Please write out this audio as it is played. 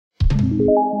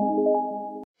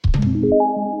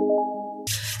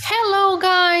Hello,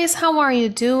 guys, how are you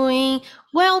doing?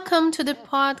 Welcome to the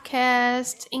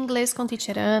podcast Inglês com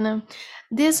Teacher Ana.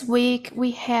 This week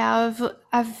we have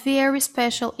a very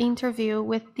special interview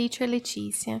with teacher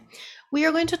Leticia. We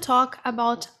are going to talk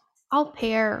about au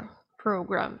pair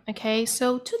program, okay?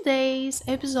 So today's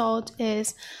episode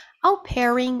is au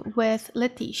pairing with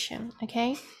Leticia,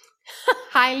 okay?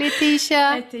 Hi,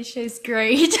 Leticia. Leticia is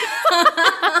great.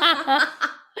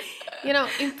 You know,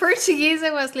 in Portuguese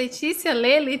it was Letícia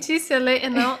Lê,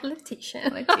 and now Leticia.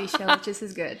 Leticia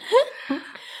is good.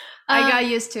 I got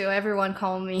used to everyone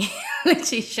calling me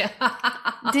Leticia.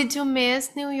 Did you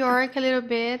miss New York a little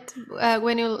bit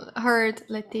when you heard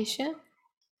Leticia?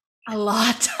 A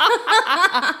lot.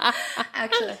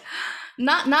 Actually,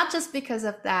 not just because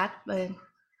of that, but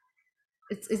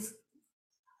it's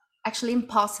actually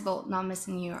impossible not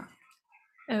missing New York.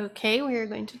 Okay, we are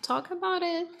going to talk about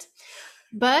it.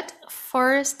 But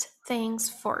first things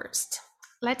first.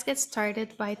 Let's get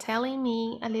started by telling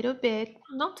me a little bit,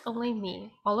 not only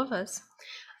me, all of us,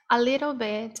 a little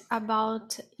bit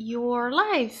about your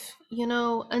life,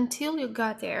 until you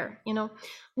got there.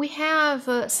 We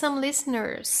have some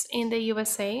listeners in the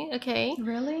USA, okay?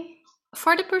 Really?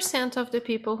 40% of the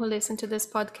people who listen to this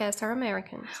podcast are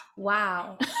Americans.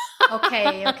 Wow.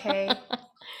 Okay.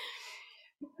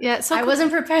 Yeah, so I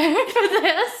wasn't prepared for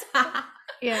this.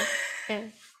 Yeah.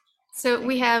 So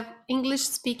we have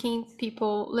English-speaking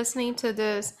people listening to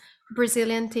this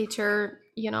Brazilian teacher,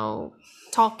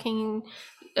 talking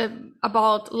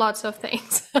about lots of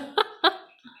things.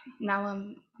 Now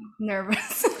I'm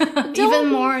nervous. Even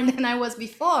more than I was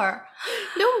before.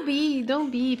 Don't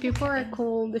be. People are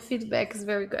cool. The feedback is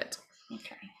very good.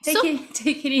 Okay.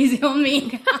 Take it easy on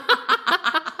me.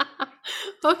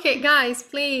 Okay, guys,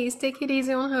 please take it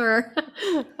easy on her.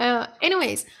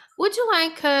 Anyways, would you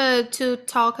like to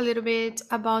talk a little bit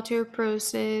about your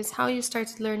process, how you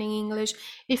started learning English,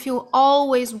 if you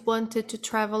always wanted to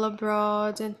travel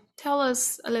abroad, and tell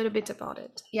us a little bit about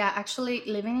it? Yeah, actually,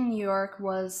 living in New York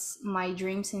was my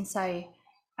dream since I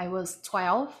was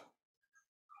 12.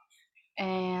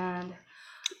 And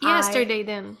yesterday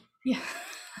then. Yeah.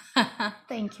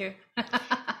 Thank you.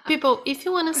 People, if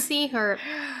you want to see her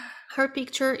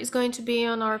picture is going to be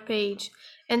on our page.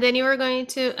 And then you are going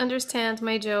to understand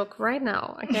my joke right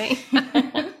now, okay?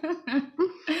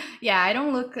 Yeah, I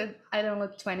don't look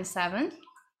 27,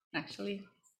 actually.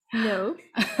 No.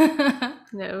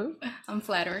 No. I'm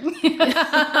flattering.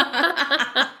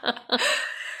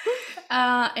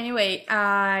 Anyway,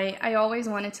 I always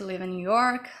wanted to live in New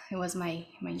York. It was my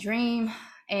dream.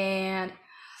 And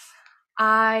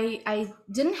I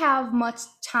didn't have much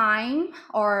time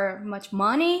or much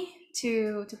money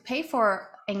to pay for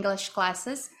English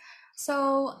classes,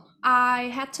 so I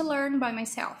had to learn by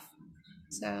myself.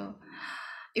 So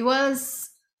it was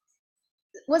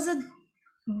a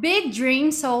big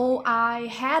dream, so I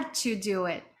had to do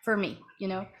it for me,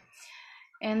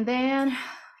 and then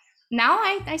now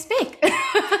I speak.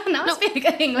 I speak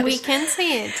English. We can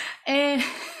see it. And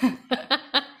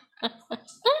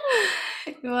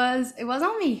it was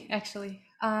on me, actually.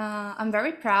 I'm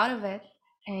very proud of it,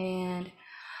 and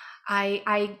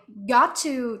I got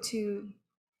to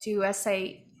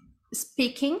essay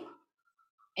speaking,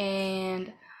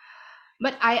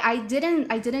 but I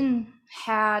didn't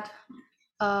had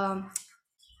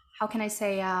how can I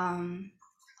say a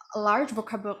large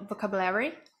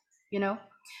vocabulary,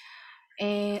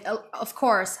 and of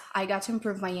course I got to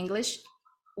improve my English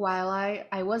while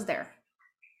I was there,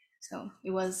 so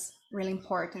it was really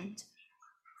important.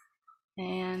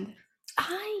 And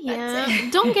yeah,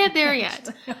 don't get there yet.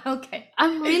 Okay.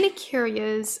 I'm really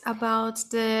curious about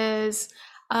this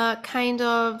kind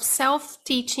of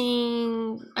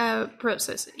self-teaching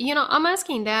process. I'm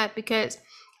asking that because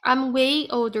I'm way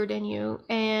older than you,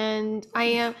 and I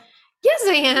am. Yes,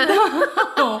 I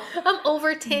am. I'm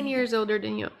over 10 years older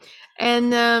than you,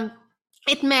 and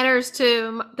it matters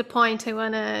to the point I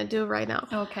want to do right now.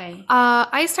 Okay.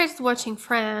 I started watching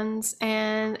Friends,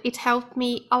 and it helped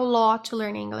me a lot to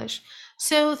learn English.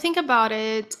 So think about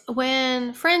it.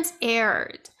 When Friends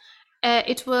aired,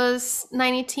 it was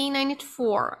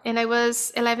 1994, and I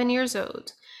was 11 years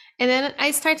old. And then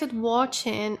I started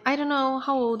watching. I don't know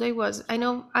how old I was. I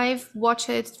know I've watched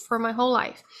it for my whole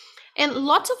life. And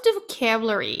lots of the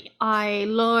vocabulary I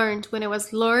learned when I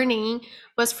was learning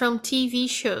was from TV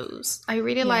shows. I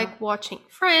really like watching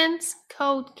Friends,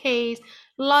 Cold Case,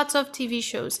 lots of TV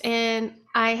shows. And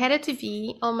I had a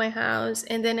TV on my house,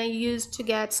 and then I used to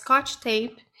get Scotch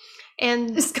tape.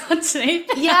 And Scotch tape?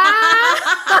 Yeah.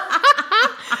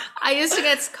 I used to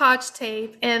get Scotch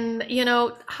tape, and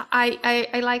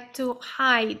I like to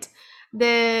hide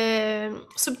the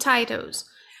subtitles.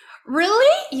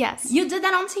 Really? Yes. You did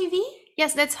that on TV?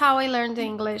 Yes, that's how I learned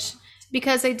English,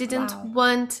 because I didn't Wow.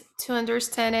 want to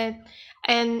understand it.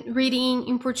 And reading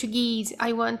in Portuguese,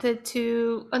 I wanted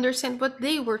to understand what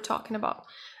they were talking about.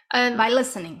 And By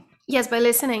listening. yes, by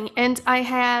listening. And I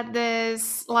had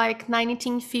this like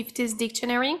 1950s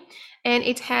dictionary, and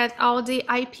it had all the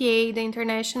IPA, the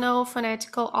International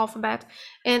Phonetical Alphabet.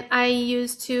 And I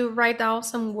used to write down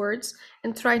some words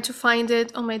and try to find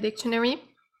it on my dictionary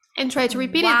and try to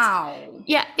repeat it. Wow.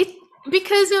 Yeah,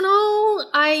 because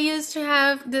I used to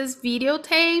have these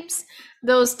videotapes,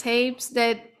 those tapes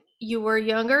that you were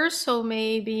younger, so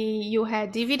maybe you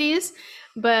had DVDs,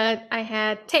 but I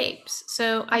had tapes.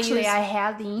 So Actually, I I used.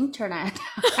 had the internet.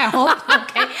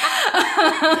 Okay.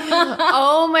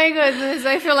 Oh my goodness,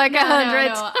 I feel like No,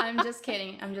 100. no, I'm just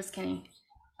kidding. I'm just kidding.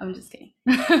 I'm just kidding.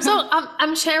 So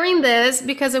I'm sharing this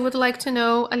because I would like to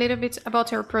know a little bit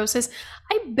about your process.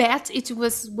 I bet it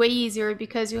was way easier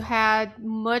because you had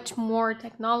much more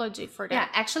technology for Yeah,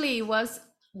 that. actually, it was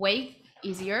way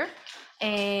easier,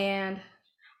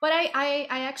 but I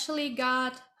actually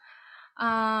got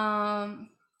I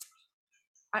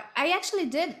actually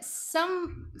did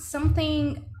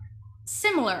something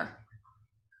similar.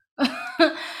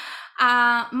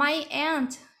 My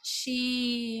aunt,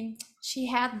 she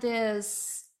had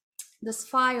this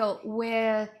file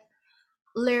with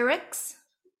lyrics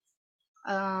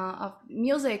of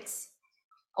musics,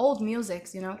 old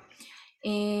musics,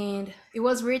 and it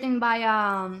was written by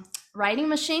a writing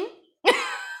machine.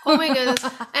 Oh my goodness.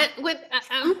 And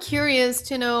I'm curious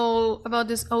to know about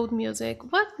this old music.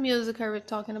 What music are we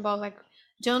talking about? Like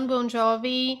John Bon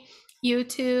Jovi,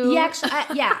 U2?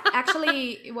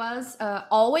 Actually, it was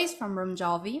always from Bon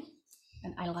Jovi,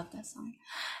 and I love that song.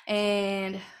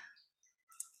 And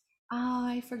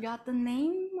I forgot the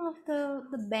name of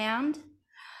the band.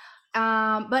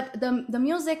 But the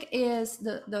music is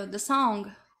the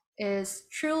song is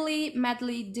Truly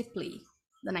Madly Deeply,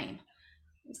 the name.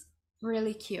 It's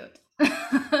really cute.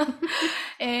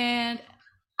 And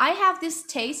I have this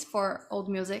taste for old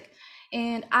music,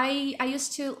 and I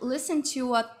used to listen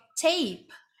to a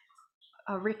tape,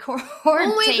 a record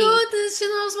Oh my tape. goodness, she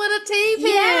knows what a tape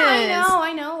is. Yeah,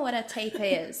 I know what a tape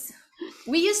is.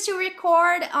 We used to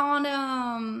record on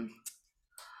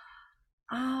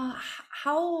uh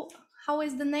how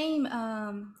is the name,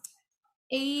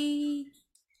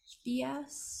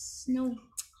 ABS, no,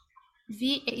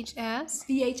 VHS.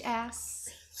 VHS.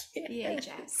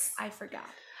 VHS, I forgot.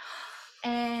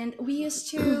 And we used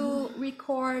to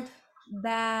record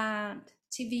that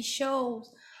TV show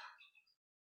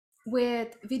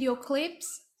with video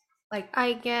clips, like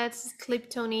I guess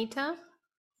Cliptonita.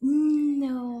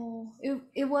 no,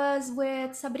 it was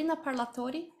with Sabrina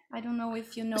Parlatore. I don't know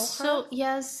if you know her. So,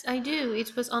 yes, I do.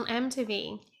 It was on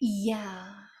MTV. Yeah.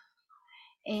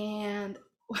 And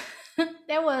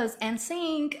there was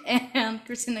NSYNC and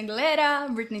Christina Aguilera,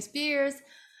 Britney Spears,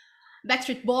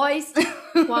 Backstreet Boys.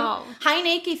 Wow. Hi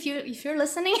Nick, if you're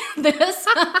listening this,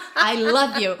 I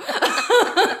love you.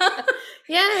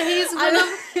 Yeah,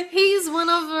 he's one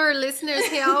of our listeners.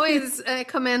 He always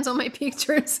comments on my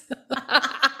pictures.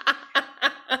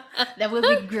 That would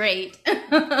be great.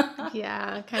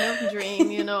 Yeah, kind of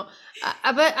dream.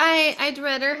 But I'd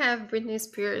rather have Britney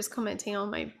Spears commenting on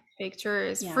my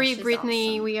pictures. Yeah, Free she's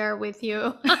Britney, awesome. we are with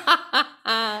you.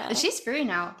 She's free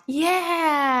now,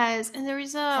 Yes, and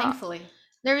thankfully.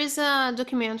 there is a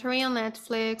documentary on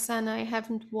Netflix, and I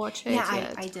haven't watched it Yeah,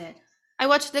 yet. I did. I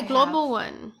watched the I global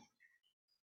have. one.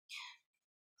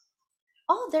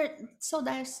 Oh,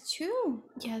 there's two.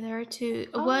 Yeah, there are two.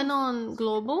 Oh. One on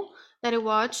global that I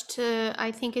watched.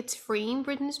 I think it's free in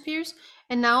Britney Spears,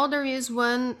 and now there is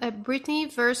one,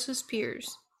 Britney versus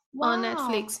Spears, on Wow.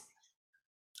 Netflix.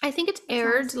 I think it That's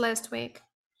aired nice. last week.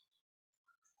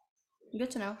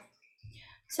 Good to know.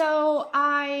 So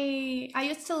I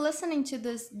used to listening to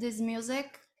this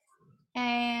music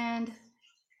and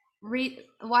read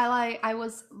while I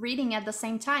was reading at the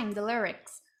same time the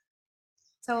lyrics.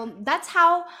 So that's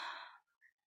how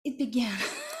it began.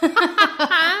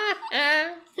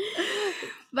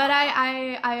 But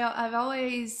I've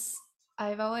always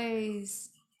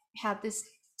had this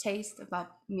taste about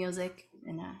music,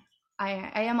 and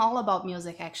I am all about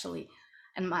music actually.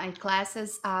 In my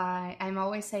classes, I'm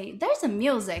always say there's a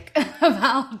music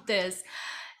about this,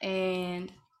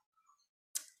 and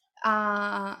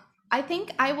I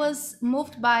think I was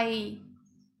moved by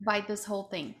this whole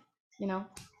thing, you know.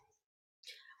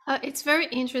 It's very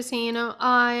interesting.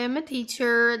 I am a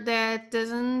teacher that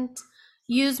doesn't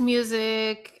use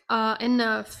music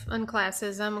enough on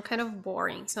classes. I'm kind of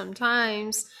boring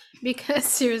sometimes because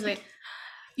seriously,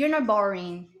 You're not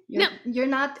boring. no, You're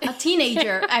not a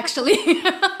teenager, actually.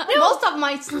 no. Most of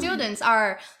my students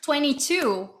are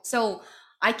 22, so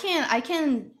I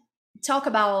can talk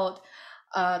about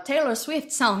Taylor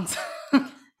Swift songs.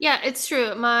 Yeah, it's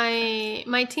true.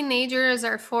 My teenagers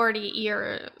are 40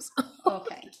 years.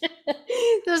 Okay.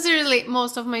 So seriously,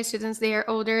 most of my students, they are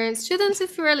older. Students,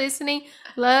 if you are listening,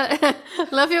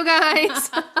 love you guys.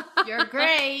 You're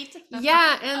great.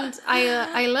 Yeah, and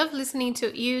I love listening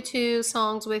to U2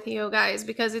 songs with you guys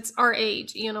because it's our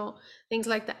age, things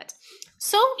like that.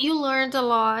 So you learned a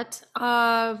lot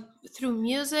through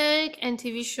music and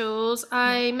TV shows. Yeah.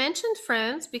 I mentioned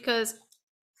Friends because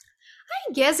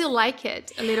I guess you like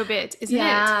it a little bit, isn't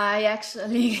Yeah, it? I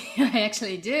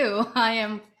actually do. I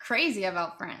am crazy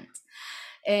about Friends.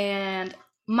 And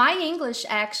my English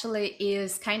actually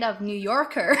is kind of New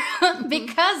Yorker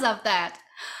because of that.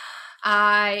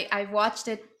 I watched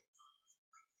it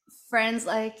Friends,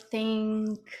 I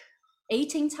think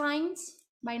 18 times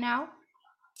by now.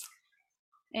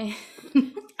 And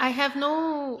I have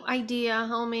no idea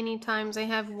how many times I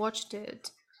have watched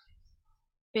it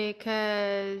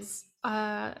because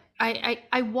I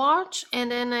watch and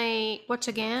then I watch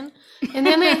again and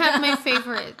then I have my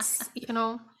favorites.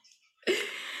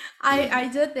 I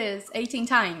did this 18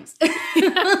 times.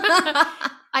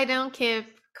 I don't keep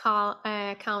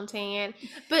counting it.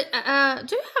 But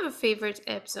do you have a favorite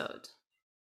episode?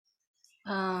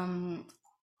 um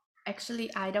Actually,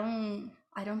 I don't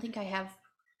think I have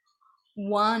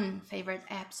one favorite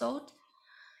episode,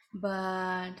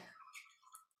 but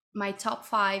my top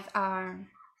 5 are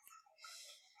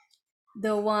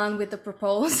the one with the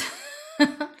propose.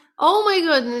 Oh my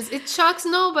goodness, it shocks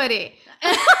nobody.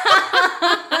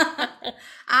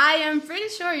 I am pretty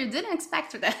sure you didn't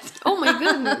expect that. Oh my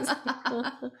goodness.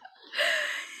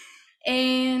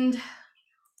 And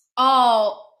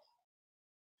oh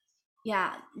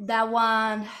yeah, that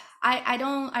one I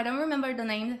don't remember the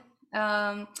name.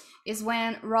 Is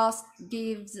when Ross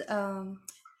gives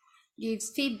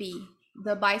Phoebe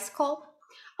the bicycle,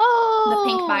 the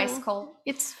pink Oh, bicycle.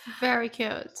 it's very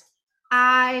cute.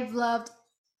 I've loved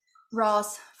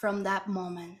Ross from that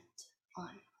moment on.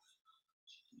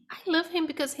 I love him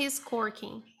because he's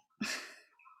quirky.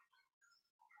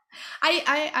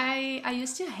 I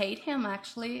used to hate him,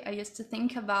 actually. I used to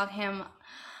think about him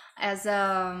as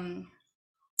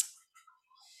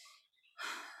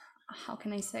how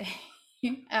can I say?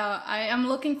 I am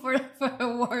looking for a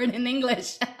word in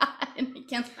English and I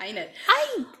can't find it.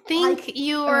 I think Like,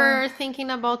 you were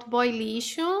thinking about boy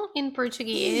lixo in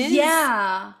Portuguese.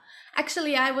 Yeah.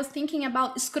 Actually, I was thinking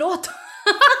about escroto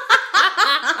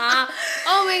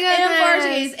Oh my in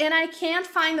Portuguese, goodness. and I can't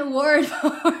find a word for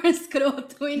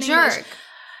escroto in English. Jerk.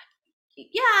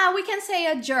 Yeah, we can say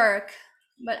a jerk,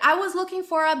 but I was looking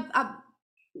for a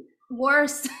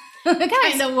worse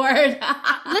kind of word.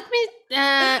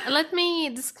 Let me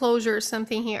disclosure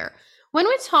something here. When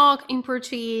we talk in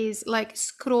Portuguese like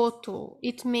escroto,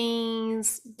 it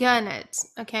means gunnet,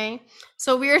 okay?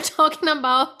 So we are talking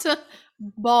about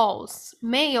balls,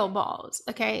 male balls,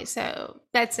 okay? So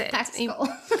that's it. Tactical.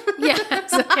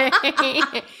 Yes, okay.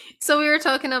 So we were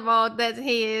talking about that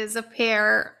he is a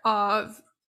pair of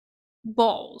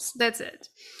balls. That's it.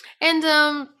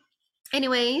 And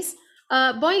anyways,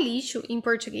 boy lixo in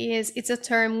Portuguese, it's a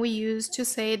term we use to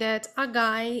say that a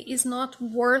guy is not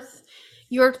worth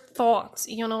your thoughts.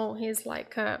 He's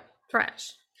like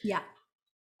trash. Yeah.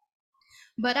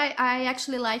 But I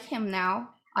actually like him now.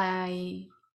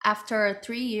 After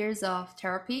 3 years of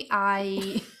therapy,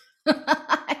 I've Oh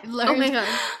my learned god.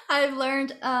 I've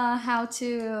learned how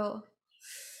to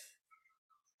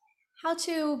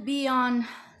be on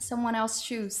someone else's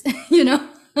shoes, you know.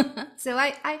 So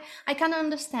I kind of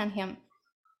understand him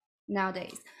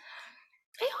nowadays.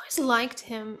 I always liked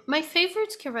him. My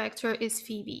favorite character is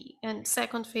Phoebe, and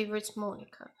second favorite is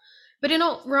Monica. But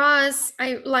Ross,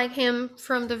 I like him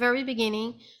from the very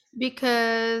beginning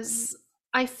because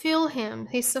I feel him.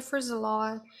 He suffers a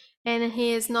lot, and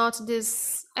he is not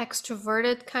this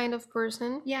extroverted kind of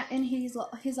person. Yeah, and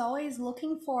he's always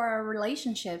looking for a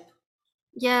relationship.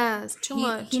 Yes, too He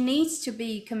much. he needs to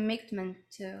be commitment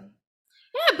to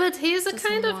Yeah, but he's a to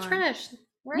kind of someone. trash,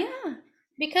 right? Yeah.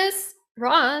 Because,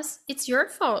 Ross, it's your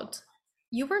fault.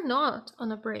 You were not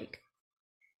on a break.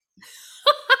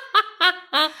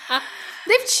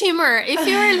 Dave Chimmer, if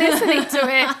you were listening to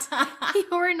it,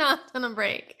 you were not on a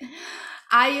break.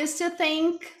 I used to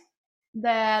think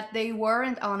that they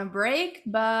weren't on a break,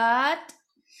 but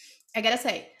I gotta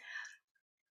say,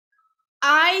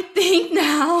 I think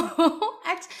now,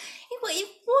 actually, it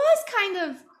was kind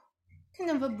of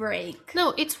kind of a break.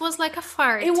 No, it was like a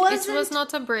fart. It It was wasn't-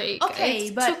 not a break. Okay,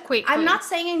 It's but too quickly. I'm not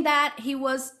saying that he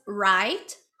was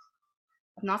right.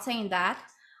 I'm not saying that,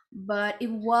 but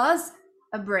it was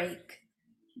a break.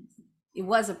 It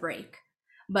was a break.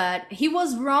 But he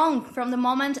was wrong from the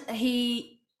moment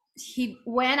he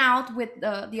went out with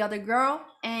the other girl,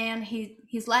 and he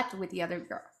slept with the other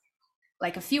girl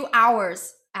like a few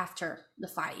hours after the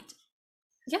fight.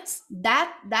 Yes.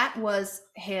 That was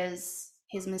his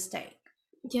mistake.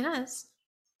 Yes.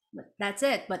 But that's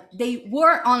it. But they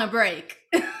were on a break.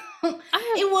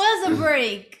 It was a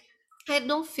break. I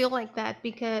don't feel like that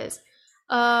because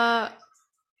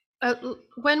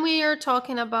when we are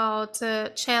talking about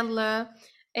Chandler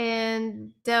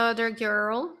and the other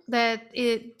girl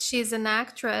she's an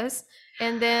actress,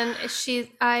 and then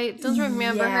I don't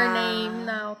remember her name Yeah.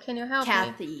 now. Can you help me?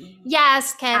 Kathy.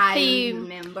 Yes, I Kathy.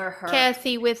 remember her.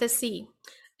 Kathy with a C.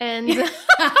 And Hey,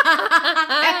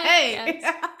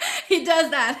 Yes. he does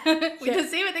that with the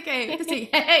C with the K. With the C.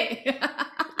 Hey.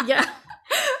 Yeah.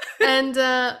 And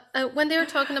when they were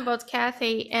talking about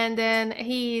Kathy, and then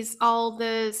he's all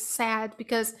this sad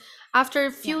because after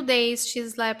a few days she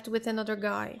slept with another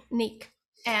guy, Nick.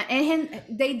 And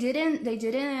they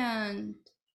didn't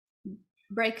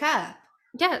break up.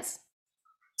 Yes.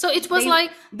 So it was They-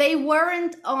 like They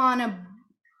weren't on a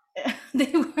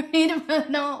they weren't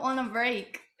even on a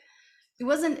break. It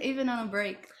wasn't even on a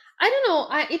break. I don't know.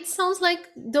 It sounds like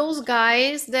those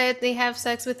guys that they have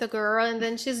sex with a girl and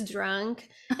then she's drunk,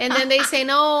 and then they say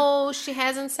no, she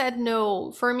hasn't said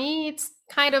no. For me, it's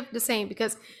kind of the same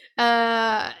because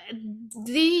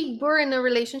they were in a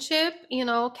relationship,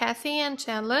 Kathy and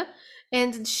Chandler,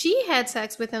 and she had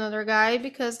sex with another guy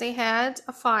because they had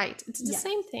a fight. It's the Yeah.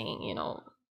 same thing.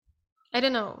 I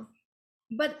don't know.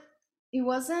 But it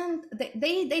wasn't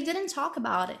they didn't talk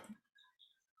about it.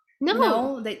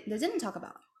 No, They didn't talk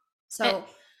about it. So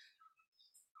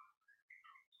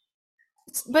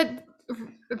but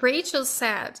Rachel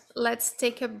said, "Let's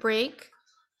take a break,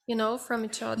 from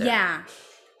each other." yeah.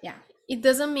 It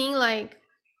doesn't mean like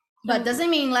But doesn't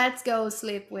mean let's go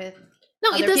sleep with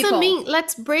no, it other doesn't people. mean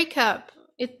let's break up.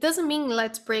 It doesn't mean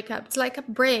let's break up. It's like a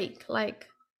break, like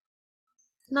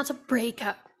not a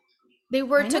breakup. They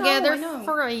were I know, together I know.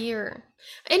 for a year.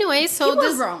 Anyway, so he was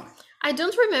this wrong. I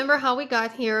don't remember how we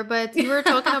got here, but you were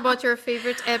talking about your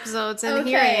favorite episodes, and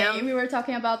here I am. We were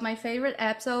talking about my favorite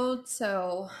episode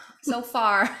so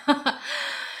far.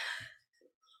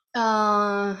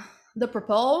 The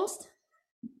proposed,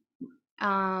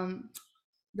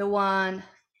 the one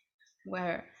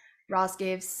where Ross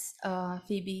gives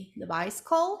Phoebe the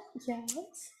bicycle. Yes.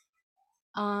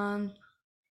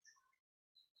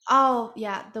 Oh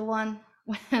yeah, the one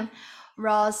when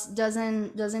Ross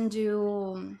doesn't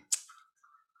do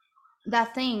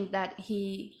that thing that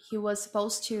he was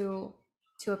supposed to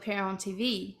appear on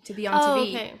TV, to be on TV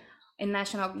Okay. in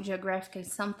National Geographic or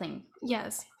something,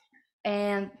 Yes.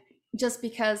 and just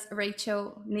because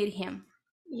Rachel needed him,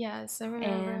 Yes, I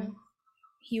remember. and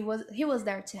he was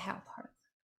there to help her.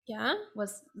 Yeah.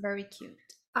 Was very cute.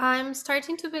 I'm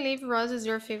starting to believe Ross is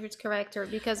your favorite character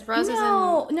because Ross is in.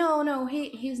 No,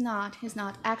 he's not.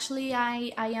 Actually,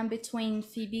 I am between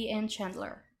Phoebe and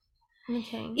Chandler.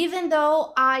 Okay. Even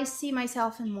though I see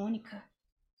myself in Monica.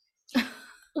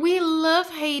 We love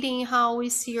hating how we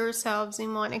see ourselves in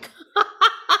Monica.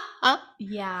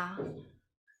 Yeah.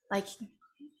 Like,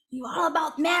 you all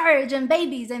about marriage and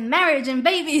babies and marriage and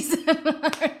babies.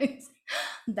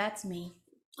 That's me.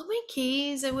 In my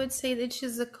case, I would say that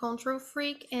she's a control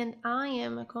freak and I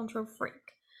am a control freak.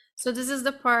 So this is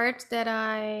the part that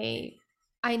I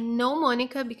know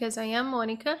Monica because I am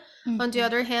Monica. On the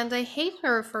other hand, I hate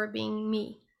her for being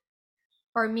me.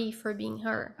 Or me for being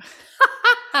her.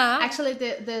 Actually,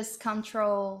 this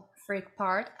control freak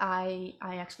part, I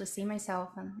actually see myself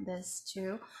in this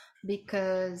too,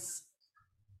 because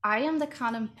I am the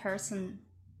kind of person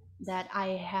that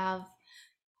I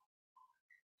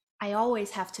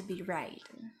always have to be right,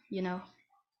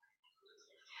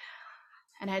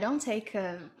 and I don't take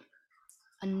a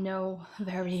no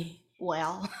very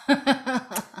well.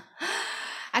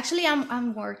 Actually,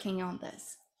 I'm working on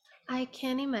this. I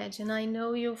can imagine. I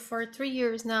know you for 3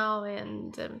 years now,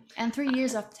 and 3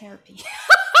 years of therapy.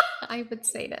 I would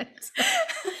say that.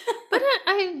 But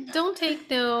I don't take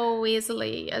no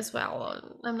easily as well.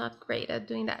 I'm not great at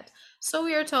doing that. So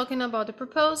we are talking about the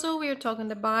proposal, we are talking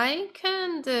the bike,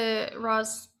 and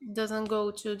Ross doesn't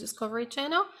go to Discovery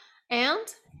Channel, and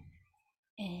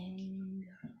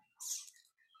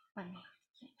let me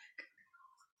think.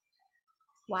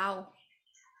 Wow.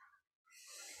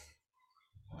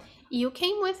 You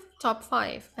came with top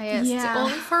 5. I asked Yeah.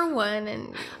 only for one,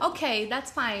 and Okay,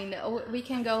 that's fine. We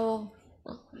can go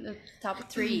the top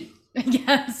 3, I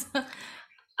guess.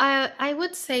 I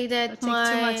would say that Don't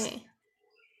take too much my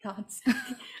thoughts.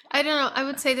 I don't know. I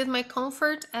would say that my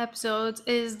comfort episode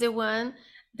is the one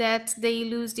that they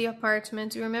lose the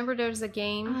apartment. You remember there's a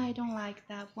game? I don't like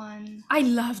that one. I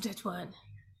love that one.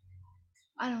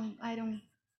 I don't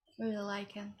really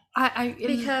like it. I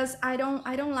Because I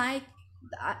don't like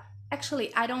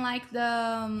actually I don't like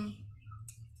the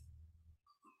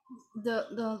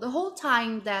whole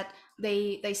time that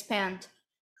they spent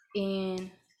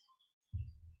in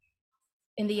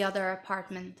the other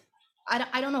apartment.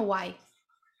 I don't know why.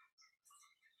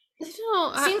 I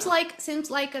don't know. Seems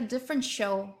like a different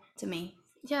show to me.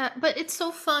 Yeah, but it's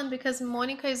so fun because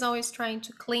Monica is always trying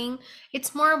to clean.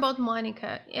 It's more about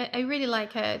Monica. I really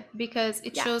like it because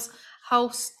it Yeah. shows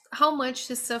how much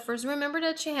she suffers. Remember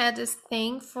that she had this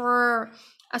thing for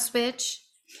a switch?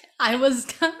 I was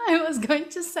going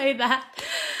to say that,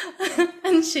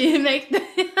 and she make the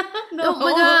Oh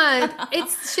my god!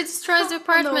 It's she destroys the on the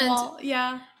apartment wall.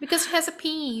 Yeah. because she has a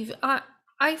peeve.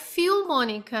 I feel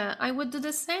Monica. I would do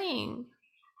the same.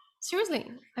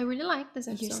 Seriously, I really like this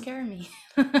You episode. scare me.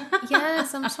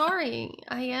 Yes, I'm sorry.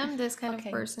 I am this kind Okay.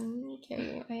 of person.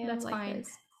 Okay, I am That's like fine. this.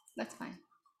 That's fine.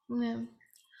 Yeah.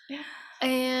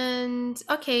 And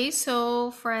okay, so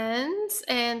friends,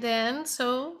 and then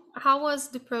so how was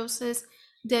the process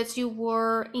that you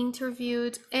were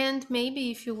interviewed? And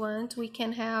maybe if you want, we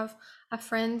can have a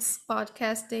friends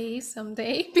podcast day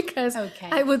someday because Okay.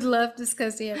 I would love to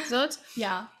discuss the episode.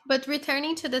 Yeah. But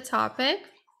returning to the topic,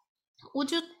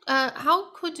 would you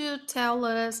how could you tell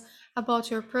us about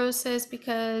your process?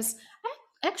 Because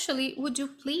actually, would you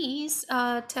please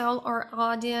tell our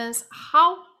audience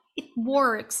how it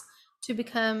works to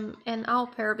become an au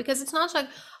pair? Because it's not like,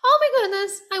 oh my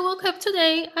goodness, I woke up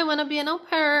today, I want to be an au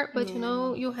pair, but you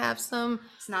know, you have some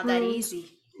It's not that rules. easy.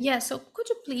 Yeah, so could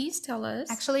you please tell us?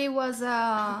 Actually, it was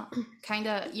a kind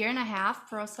of year and a half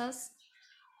process.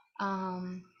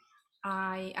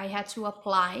 I had to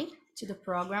apply to the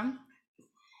program.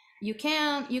 You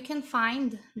can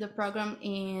find the program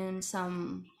in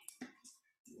some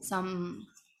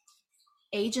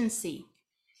agency,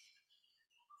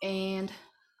 and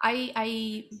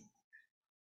I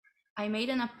made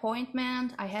an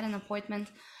appointment. I had an appointment,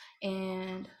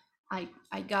 and I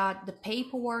got the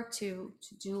paperwork to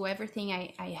do everything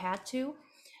I had to.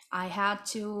 I had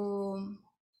to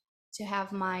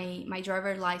have my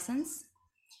driver license,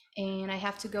 and I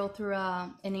have to go through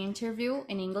an interview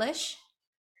in English.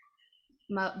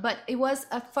 But it was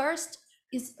at first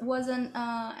it was an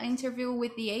interview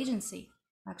with the agency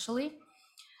actually,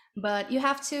 but you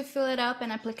have to fill it up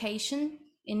an application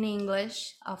in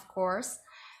English, of course,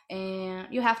 and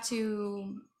you have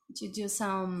to do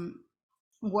some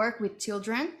work with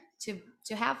children to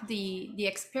have the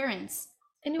experience.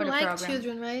 And you for the like program.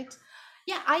 children, right?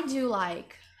 Yeah, I do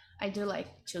like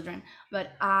children,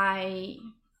 but I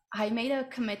made a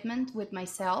commitment with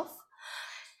myself,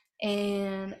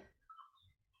 and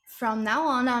from now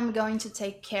on I'm going to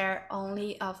take care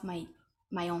only of my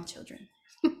own children.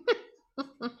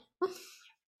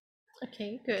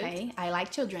 Okay, good. Okay, I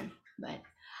like children, but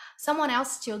someone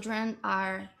else's children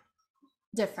are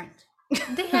different.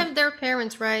 They have their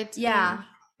parents, right? Yeah,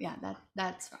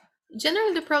 that's right.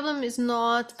 Generally, the problem is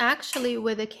not actually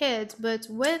with the kids, but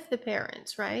with the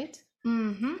parents, right?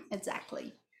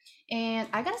 Exactly. And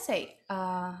I gotta say,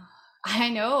 I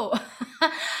know,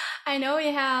 I know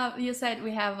you said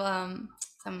we have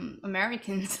some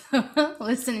Americans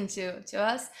listening to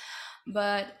us,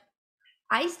 but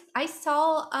I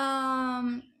saw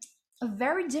a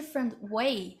very different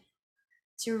way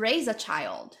to raise a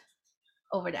child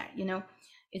over there. You know,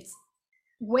 it's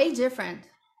way different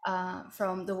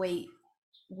from the way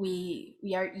we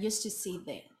are used to see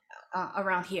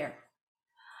around here,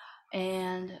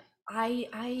 and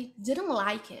I didn't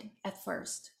like it at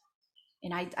first,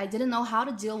 and I didn't know how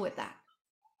to deal with that.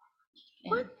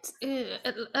 And What?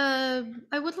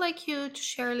 I would like you to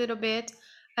share a little bit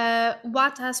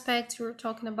what aspect you're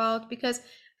talking about because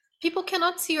people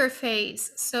cannot see your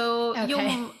face, so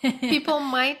Okay. people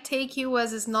might take you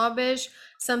as snobbish,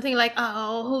 something like,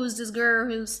 "Oh, who's this girl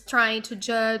who's trying to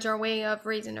judge our way of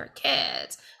raising our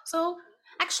kids?" So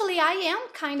Actually, I am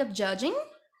kind of judging.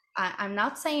 I'm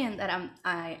not saying that I'm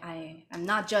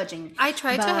not judging. I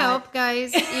try to But- help,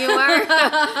 guys. You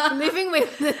are living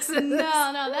with this.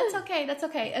 No, that's okay. That's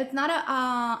okay. It's not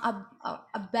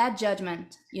a bad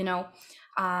judgment. You know,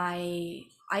 I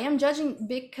am judging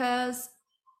because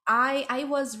I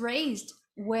was raised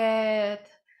with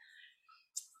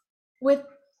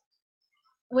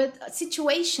with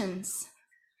situations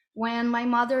when my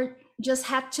mother just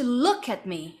had to look at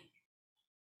me,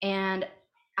 and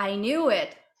I knew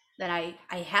it, that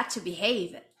I had to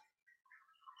behave.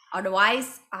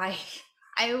 Otherwise, I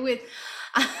would,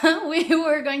 we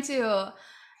were going to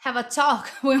have a talk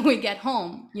when we get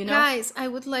home, you know? Guys, I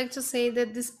would like to say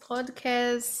that this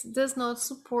podcast does not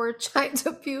support child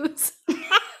abuse.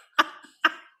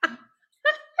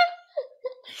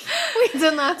 We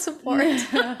do not support.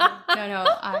 No,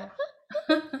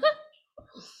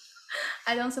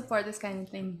 I don't support this kind of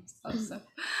thing also.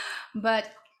 But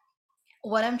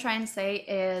what I'm trying to say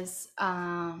is,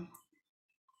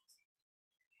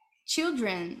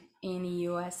 children in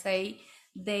USA,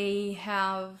 they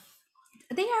are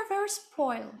very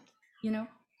spoiled, you know.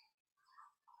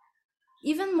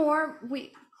 Even more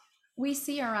we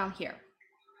see around here.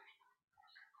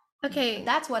 Okay.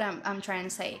 That's what I'm trying to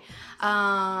say.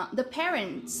 The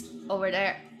parents over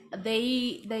there,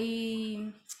 they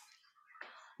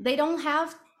don't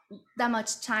have that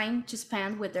much time to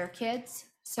spend with their kids.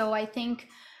 So I think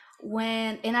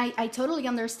and I totally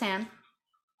understand,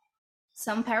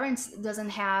 some parents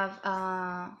doesn't have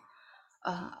a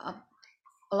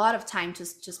lot of time to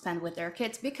spend with their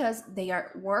kids because they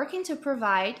are working to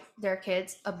provide their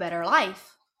kids a better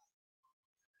life.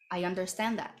 I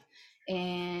understand that.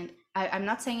 And I'm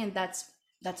not saying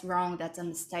that's wrong, that's a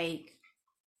mistake.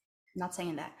 I'm not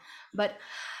saying that. But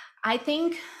I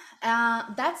think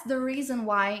that's the reason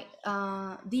why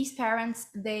these parents,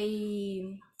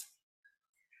 they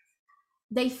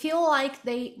feel like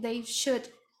they should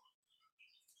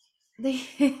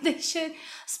they should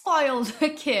spoil the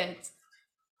kids,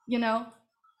 you know.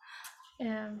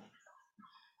 Yeah.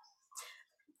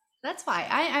 That's why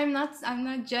I'm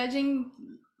not judging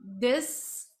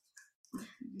this.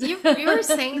 You were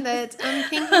saying that. I'm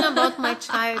thinking about my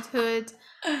childhood.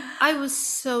 I was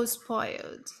so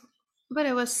spoiled. But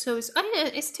I was so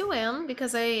I still am,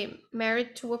 because I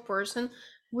married to a person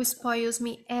who spoils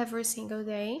me every single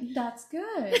day. That's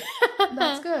good.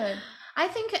 That's good. I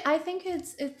think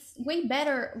it's way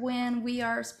better when we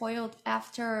are spoiled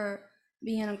after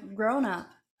being a grown up.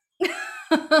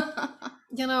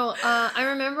 You know, I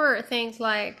remember things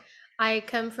like I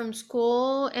come from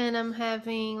school and I'm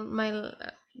having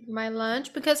my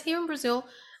lunch, because here in Brazil,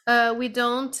 we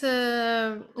don't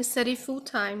study full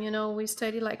time. You know, we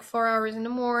study like 4 hours in the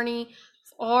morning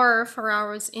or 4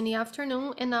 hours in the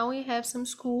afternoon, and now we have some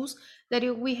schools that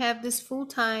we have this full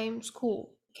time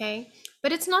school. Okay,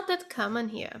 but it's not that common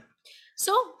here.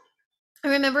 So I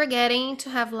remember getting home to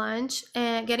have lunch,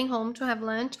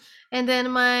 and then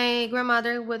my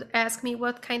grandmother would ask me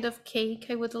what kind of cake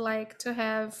I would like to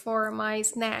have for my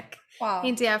snack Wow.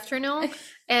 in the afternoon.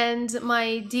 And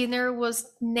my dinner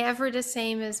was never the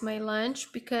same as my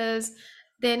lunch, because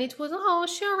then it was, oh,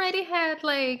 she already had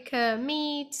like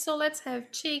meat, so let's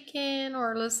have chicken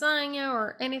or lasagna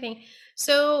or anything.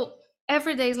 So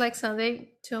every day is like Sunday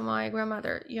to my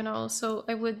grandmother, you know, so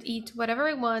I would eat whatever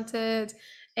I wanted,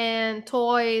 and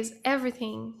toys,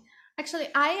 everything. Actually,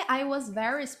 I was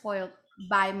very spoiled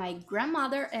by my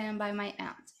grandmother and by my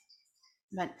aunt,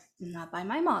 but not by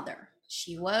my mother.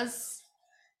 She was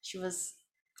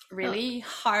really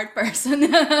hard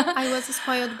person. I was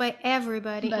spoiled by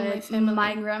everybody in my But family.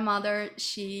 my grandmother,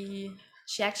 she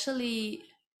actually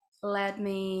let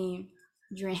me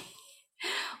drink.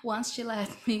 Once she let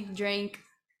me drink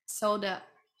soda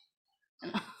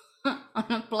on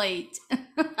a plate.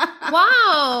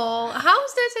 Wow,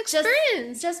 how's this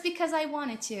experience? Just because I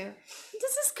wanted to.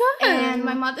 This is good. And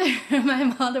my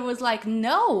mother was like,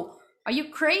 "No, are you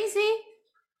crazy?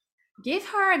 Give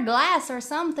her a glass or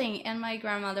something." And my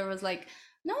grandmother was like,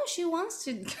 "No, she wants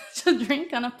to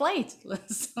drink on a plate.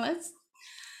 Let's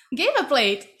give a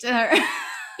plate to her."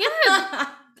 Yeah,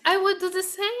 I would do the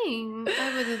same.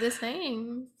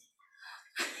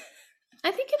 I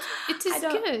think it is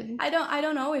good. I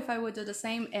don't know if I would do the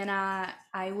same, and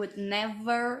I would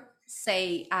never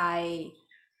say I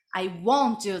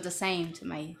won't do the same to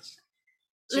my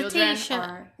children.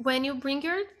 Letitia, when you bring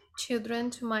your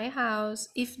children to my house,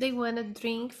 if they want to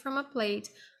drink from a plate,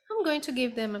 I'm going to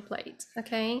give them a plate,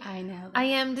 okay? I know. I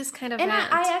am this kind of and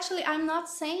aunt. I'm not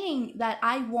saying that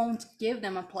I won't give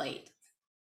them a plate.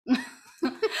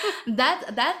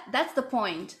 That's the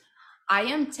point. I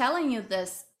am telling you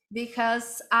this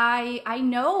because I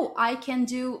know I can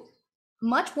do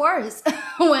much worse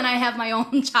when I have my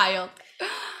own child.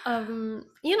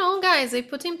 You know, guys, I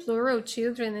put in plural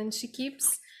children and she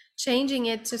keeps changing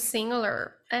it to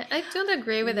singular. I don't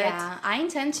agree with it. Yeah, I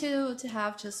intend to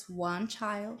have just one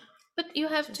child. But you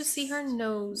have to see her Just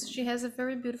nose. She has a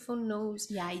very beautiful nose.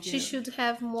 yeah, I She do. should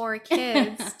have more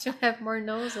kids to have more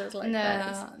noses like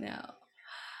that. No, no.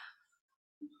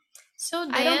 So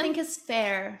I don't then, think it's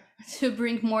fair to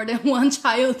bring more than one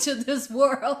child to this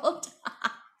world.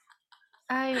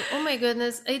 oh my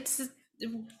goodness, it's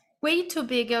way too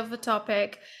big of a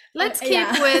topic. Let's keep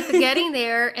Yeah. with getting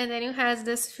there, and then you has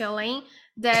this feeling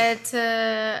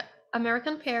that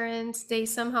American parents, they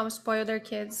somehow spoil their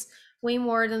kids way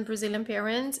more than Brazilian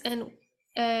parents. And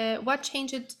what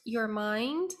changed your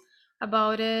mind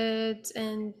about it?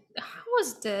 And how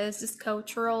was this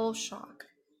cultural shock?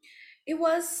 It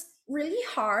was really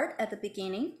hard at the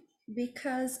beginning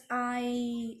because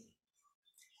I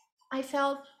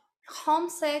felt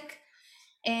homesick,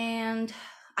 and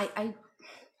I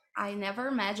I never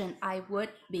imagined I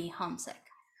would be homesick,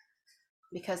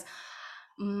 because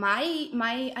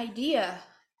my idea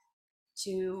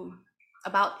to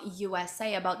about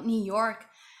USA, about New York,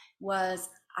 was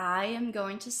I am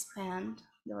going to spend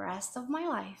the rest of my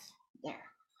life there.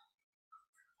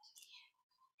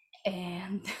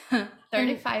 And And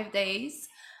 35 days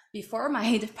before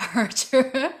my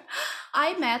departure,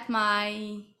 I met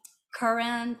my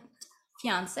current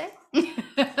fiance.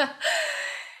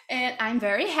 And I'm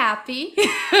very happy.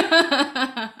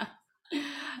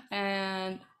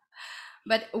 And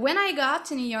but when I got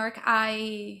to New York,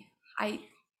 I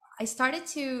I started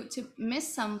to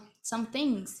miss some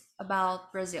things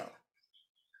about Brazil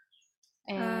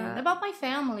and uh, about my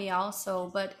family also.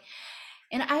 But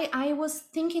and I was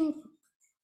thinking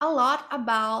a lot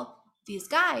about this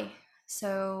guy.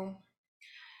 So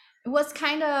it was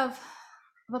kind of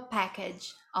a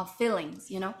package of feelings,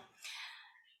 you know?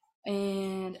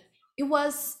 And it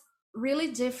was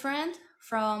really different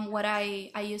from what I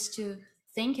used to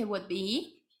think it would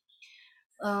be.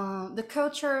 The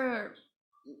culture,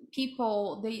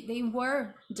 people, they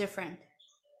were different,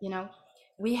 you know?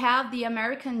 We have the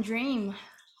American dream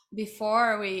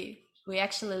before we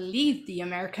actually live the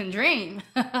American dream.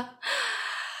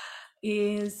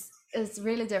 Is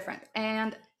really different.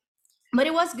 And but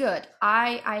it was good.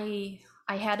 I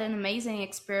had an amazing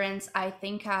experience. I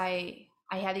think I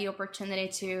had the opportunity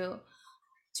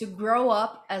to grow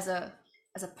up as a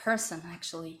person,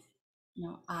 actually. You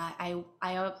know, I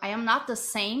am not the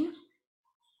same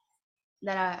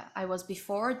that I was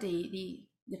before the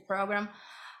program.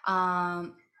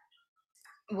 um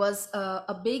was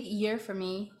a big year for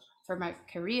me, for my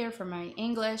career, for my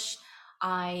English.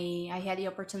 I had the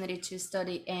opportunity to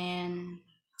study in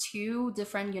two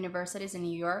different universities in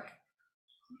New York,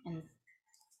 and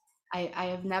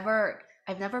I've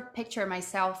never pictured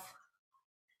myself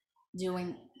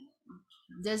doing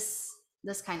this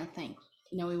this kind of thing.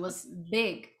 You know, it was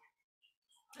big.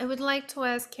 I would like to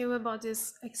ask you about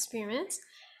this experience.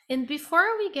 And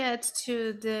before we get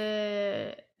to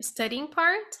the studying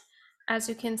part, as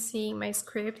you can see in my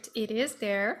script, it is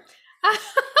there.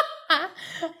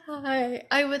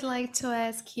 I would like to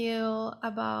ask you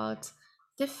about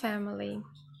the family,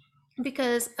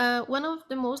 because one of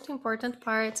the most important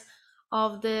parts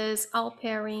of this au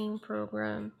pairing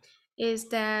program is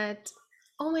that,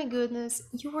 oh my goodness,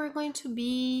 you are going to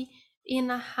be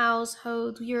in a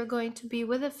household, you're going to be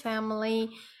with a family.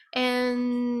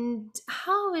 And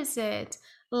how is it,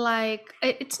 like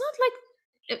it's not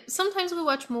like sometimes we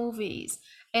watch movies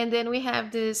and then we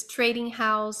have this trading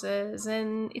houses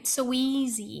and it's so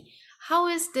easy. How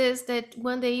is this that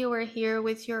one day you are here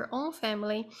with your own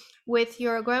family, with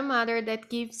your grandmother that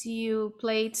gives you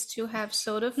plates to have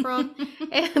soda from,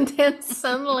 and then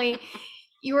suddenly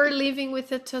you are living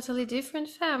with a totally different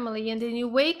family, and then you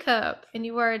wake up and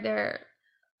you are their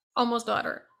almost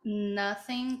daughter.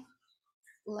 Nothing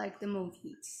like the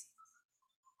movies.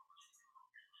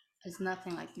 It's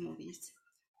nothing like the movies.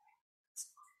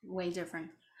 Way different.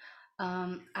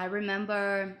 I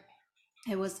remember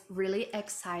I was really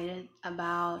excited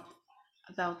about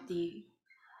the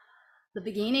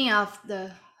beginning of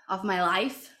my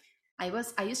life. I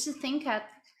used to think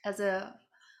as a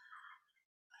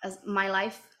as my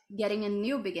life getting a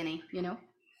new beginning. You know,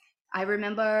 I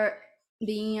remember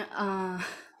being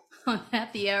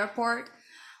at the airport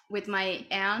with my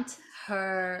aunt,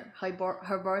 her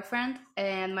boyfriend,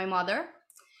 and my mother.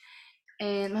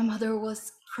 And my mother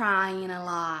was crying a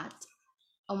lot,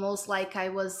 almost like I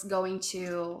was going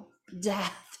to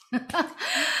death.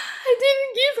 I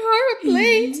didn't give her a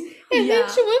plate, and then Yeah,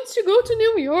 she wants to go to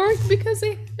New York because I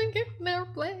haven't given her a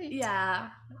plate. yeah.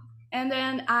 And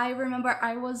then I remember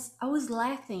I was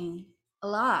laughing a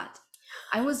lot.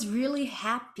 I was really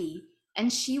happy,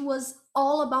 and she was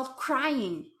all about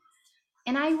crying,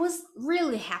 and I was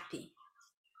really happy.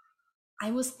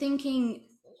 I was thinking,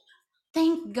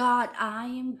 thank God I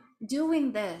am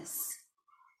doing this.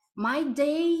 My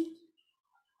day,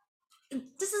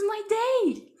 this is my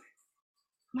day.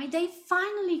 My day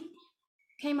finally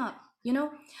came up, you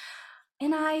know?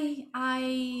 And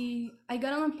I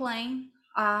got on a plane.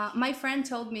 My friend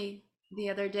told me the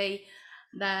other day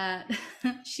that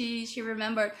she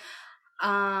remembered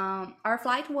our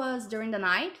flight was during the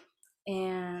night,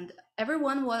 and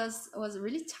everyone was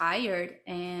really tired,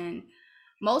 and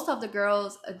most of the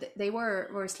girls they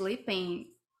were sleeping,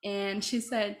 and she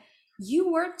said,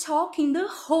 you were talking the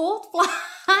whole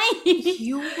flight.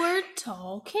 You were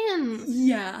talking.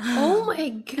 Yeah. Oh my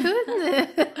goodness.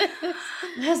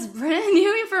 That's brand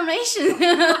new information.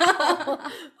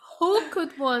 Who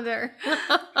could wonder?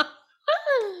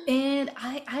 And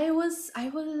I was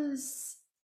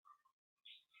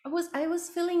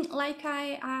feeling like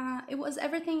it was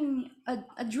everything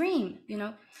a dream, you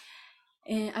know.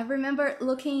 And I remember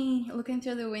looking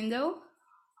through the window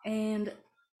and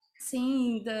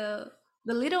seeing the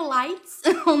little lights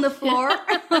on the floor.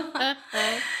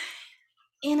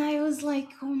 And I was like,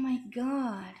 oh my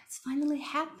God, it's finally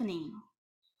happening.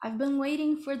 I've been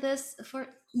waiting for this for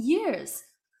years.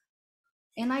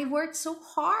 And I worked so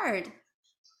hard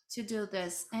to do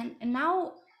this. And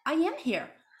now I am here.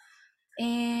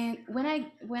 And when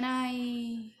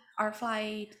our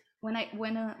flight when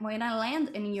I land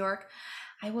in New York,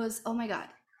 I was, oh my God,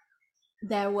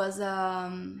 there was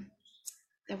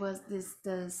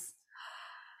this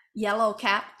yellow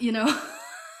cat, you know.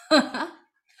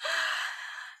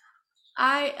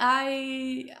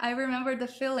 I remember the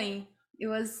feeling. It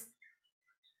was,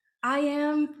 I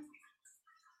am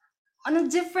on a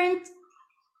different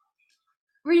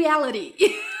reality.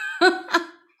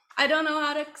 I don't know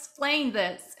how to explain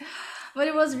this, but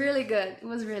it was really good. It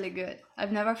was really good.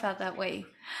 I've never felt that way.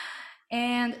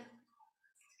 And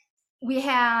we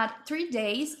had 3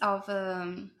 days of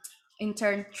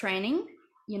intern training,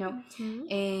 you know.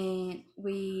 Mhm. And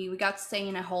we got to stay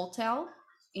in a hotel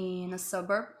in a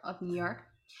suburb of New York.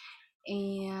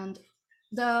 And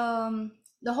the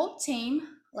whole team,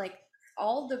 like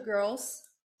all the girls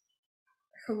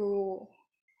who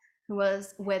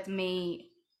was with me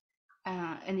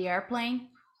in the airplane,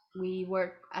 we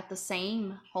were at the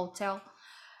same hotel,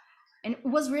 and it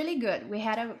was really good. We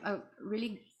had a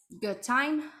really good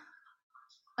time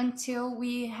until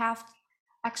we have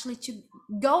actually to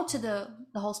go to the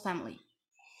host family,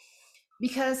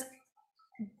 because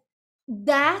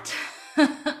that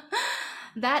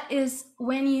that is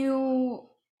when you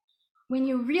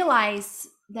realize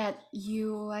that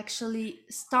you actually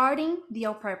starting the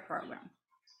au pair program.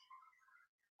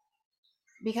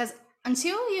 Because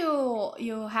until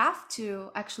you have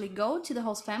to actually go to the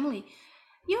host family,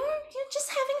 you're just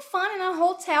having fun in a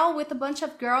hotel with a bunch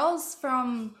of girls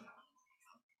from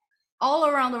all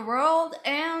around the world,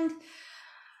 and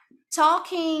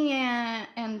talking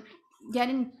and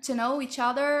getting to know each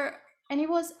other. And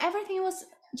everything was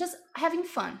just having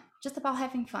fun, just about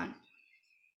having fun.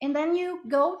 And then you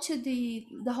go to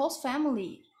the host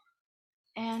family,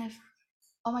 and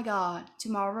oh my God,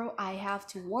 tomorrow I have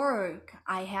to work,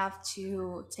 I have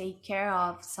to take care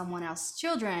of someone else's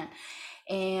children,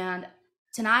 and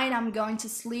tonight I'm going to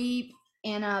sleep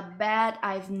in a bed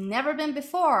I've never been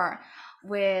before,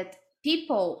 with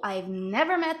people I've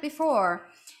never met before.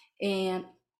 And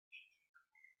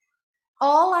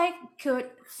all I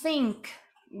could think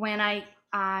when I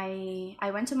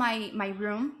went to my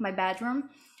room, my bedroom,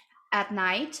 at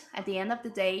night, at the end of the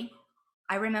day,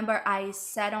 I remember I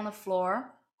sat on the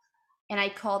floor and I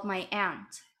called my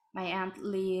aunt. My aunt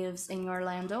lives in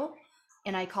Orlando,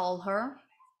 and I called her.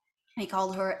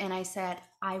 And I said,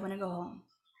 I want to go home.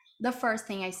 The first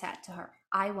thing I said to her,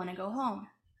 I want to go home.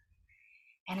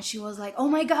 And she was like, oh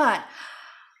my God,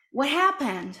 what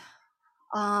happened?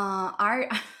 Are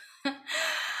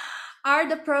are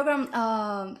the program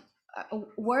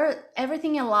were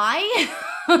everything a lie?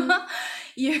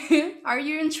 Are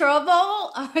you in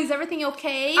trouble? Is everything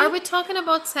okay? Are we talking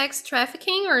about sex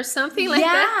trafficking or something like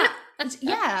that?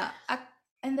 Yeah.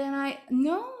 And then I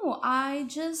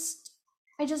just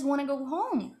want to go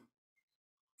home.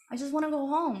 I just want to go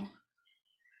home.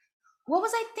 What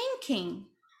was I thinking?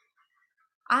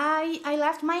 I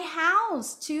left my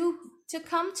house to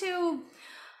come to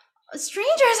a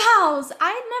stranger's house.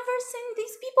 I'd never seen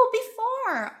these people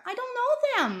before. I don't know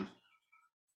them.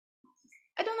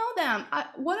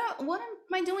 What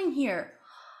am I doing here?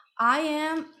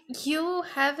 You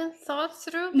haven't thought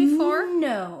through before?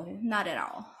 No, not at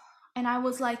all. And I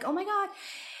was like, oh my God,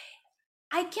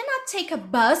 I cannot take a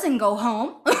bus and go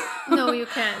home. No, you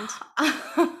can't.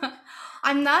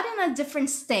 I'm not in a different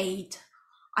state.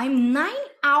 I'm 9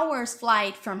 hours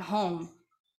flight from home.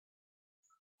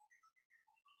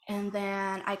 And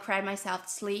then I cried myself to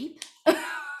sleep.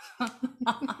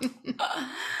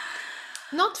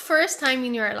 Not first time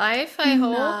in your life, I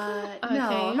hope.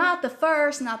 No, not the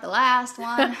first, not the last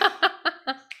one.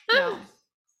 No.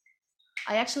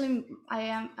 I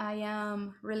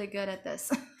am really good at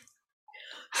this.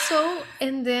 So,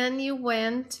 and then you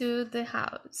went to the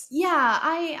house. Yeah,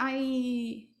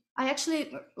 I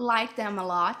actually liked them a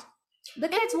lot. The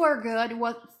kids were good.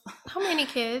 How many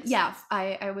kids? Yeah,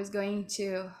 I was going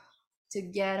to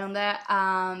get on that.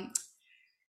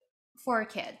 4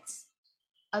 kids.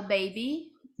 A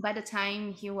baby by the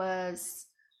time he was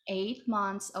 8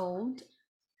 months old,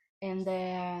 and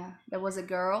there was a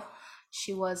girl.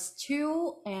 She was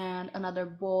 2, and another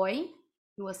boy.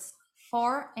 He was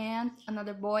 4, and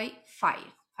another boy 5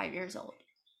 years old.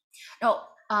 No,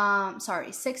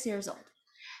 sorry, 6 years old.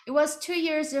 It was 2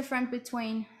 years different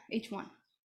between each one.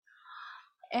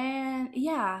 And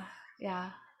yeah.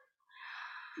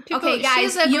 People, okay,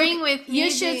 guys, she's agreeing with me.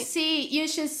 You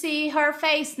should see her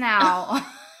face now.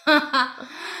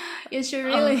 You should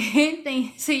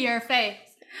really see your face.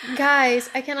 Guys,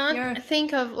 I cannot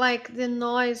think of like the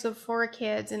noise of 4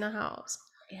 kids in a house.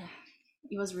 Yeah,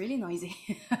 it was really noisy.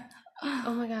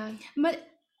 Oh my god! But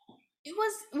it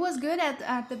was good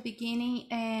at the beginning,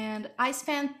 and I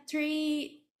spent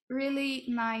 3 really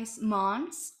nice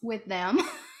months with them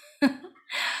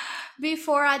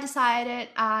before I decided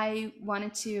I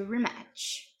wanted to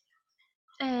rematch.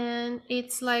 And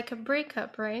it's like a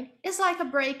breakup, right? It's like a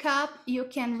breakup. You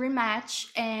can rematch,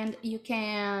 and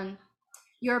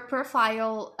your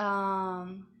profile,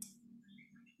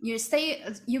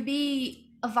 you be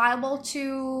available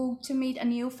to meet a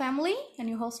new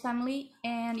host family,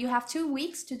 and you have 2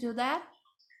 weeks to do that.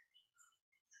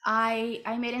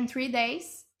 I made in 3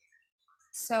 days.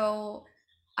 So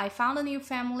I found a new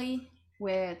family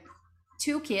with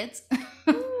 2 kids.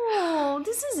 Oh,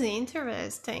 this is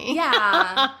interesting.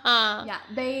 Yeah.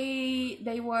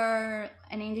 They were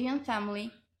an Indian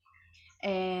family,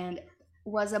 and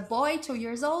was a boy 2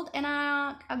 years old and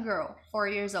a girl 4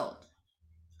 years old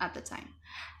at the time.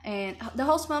 And the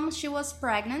host mom, she was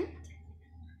pregnant,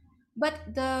 but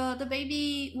the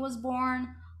baby was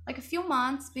born like a few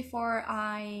months before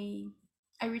I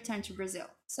returned to Brazil.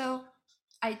 So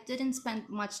I didn't spend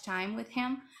much time with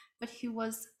him, but he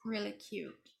was really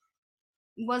cute.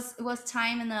 It was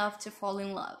time enough to fall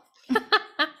in love.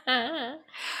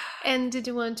 And did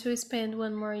you want to spend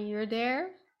one more year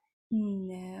there?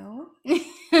 No.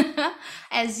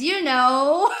 As you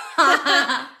know.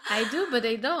 I do, but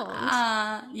I don't.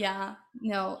 Yeah.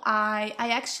 No, I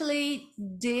actually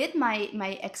did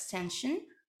my extension.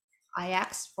 I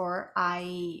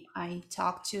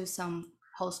talked to some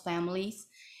host families.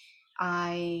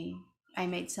 I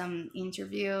made some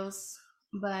interviews,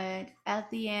 but at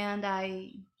the end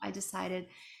I decided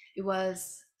it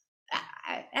was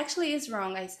actually it's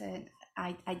wrong. I said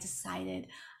I decided.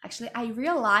 Actually, I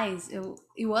realized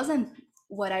it wasn't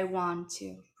what I want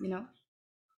to,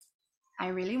 I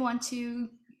really want to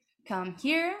come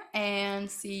here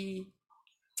and see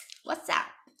what's up.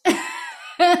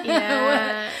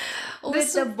 Yeah.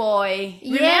 With the boy.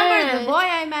 Yeah. Remember the boy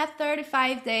I met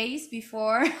 35 days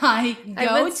before I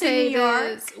go to New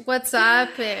York? What's up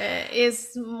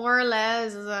is more or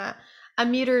less a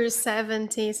meter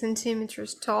 70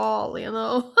 centimeters tall,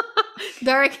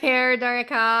 dark hair,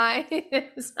 dark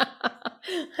eyes.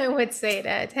 I would say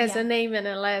that has a name and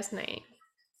a last name.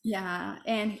 Yeah,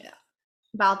 and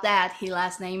about that, his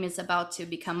last name is about to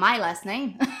become my last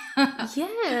name.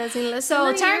 Yes, so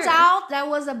it turns out that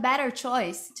was a better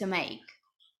choice to make.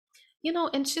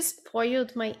 And she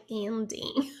spoiled my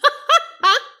ending.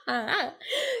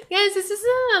 Yes, this is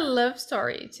a love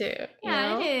story too.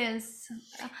 Yeah, it is.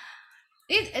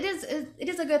 It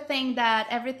is a good thing that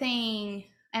everything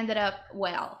ended up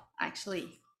well, actually.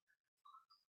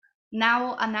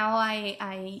 Now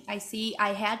I see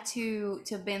I had to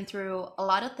been through a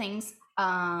lot of things,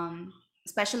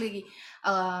 especially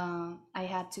I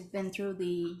had to been through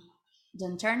the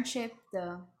internship,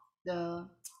 the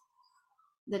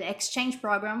exchange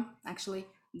program, actually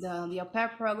the au pair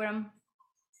program,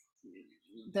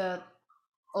 a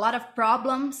lot of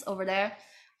problems over there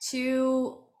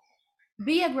to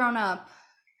be a grown-up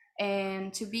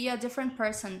and to be a different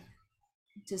person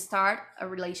to start a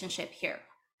relationship here.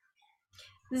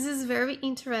 This is very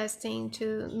interesting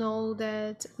to know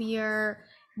that we are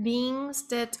beings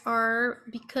that are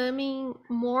becoming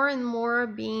more and more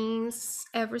beings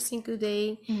every single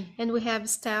day, and we have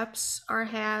steps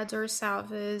ahead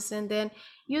ourselves, and then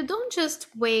you don't just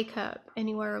wake up and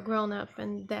you are a grown-up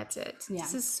and that's it.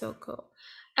 This is so cool.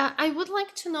 I would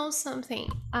like to know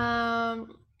something.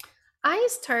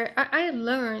 I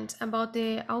learned about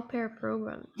the au pair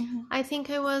program. Mhm. I think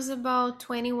I was about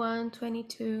 21,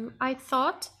 22. I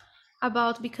thought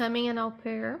about becoming an au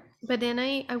pair, but then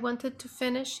I wanted to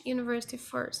finish university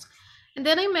first. And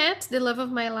then I met the love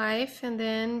of my life, and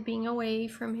then being away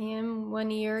from him 1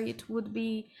 year, it would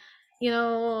be,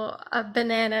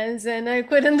 bananas, and I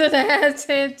couldn't do that.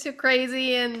 It's too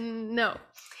crazy, and no.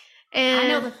 I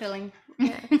know And the feeling.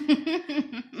 yeah,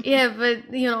 yeah, but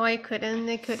I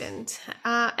couldn't.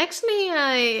 Actually,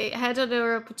 I had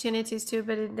other opportunities too,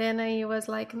 but then I was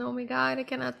like, no, my God, I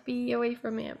cannot be away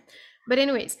from him. But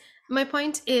anyways, my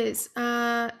point is,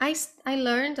 I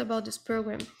learned about this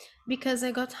program because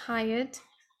I got hired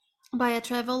by a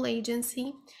travel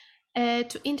agency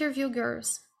to interview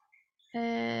girls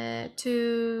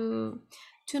to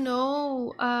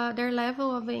know their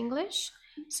level of English.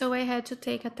 So I had to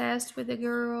take a test with the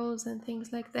girls and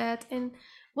things like that. And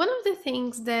one of the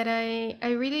things that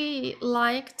I really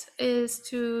liked is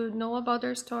to know about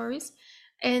their stories.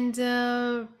 And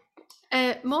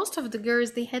most of the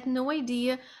girls, they had no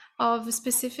idea of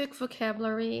specific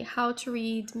vocabulary, how to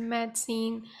read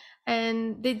medicine,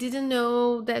 and they didn't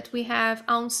know that we have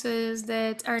ounces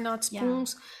that are not Yeah,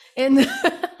 spoons, and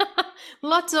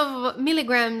lots of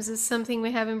milligrams is something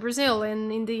we have in Brazil,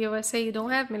 and in the USA you don't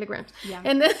have milligrams. yeah,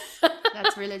 And then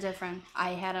that's really different.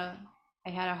 I had a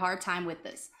hard time with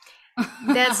this.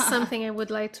 that's something I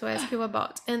would like to ask you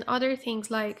about. And other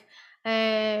things like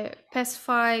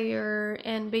pacifier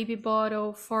and baby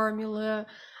bottle formula,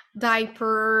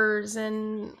 diapers.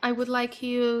 And I would like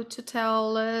you to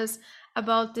tell us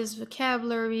about this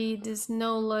vocabulary, this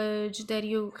knowledge that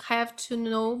you have to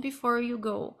know before you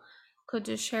go. Could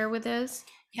you share with us?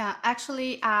 Yeah,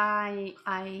 actually, I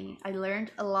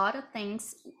learned a lot of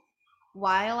things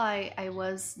while I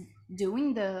was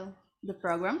doing the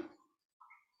program,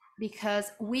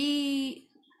 because we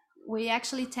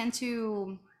actually tend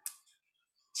to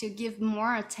give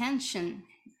more attention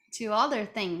to other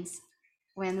things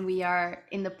when we are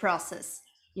in the process.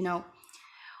 You know,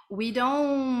 we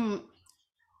don't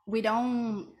we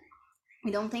don't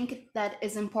we don't think that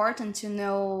it's important to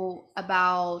know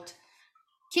about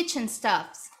kitchen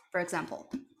stuffs, for example.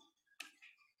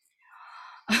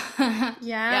 Yeah.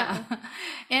 Yeah.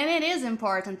 And it is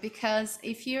important, because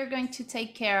if you're going to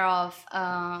take care of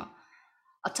a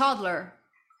toddler,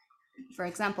 for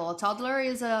example, a toddler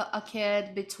is a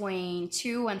kid between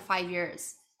 2 and 5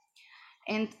 years,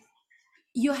 and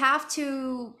you have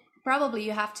to probably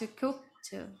you have to cook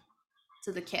to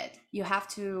the kid. You have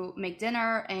to make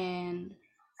dinner and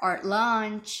or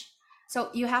lunch. So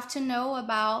you have to know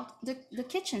about the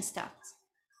kitchen stuff.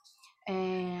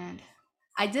 And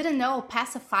I didn't know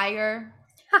pacifier.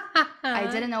 I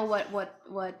didn't know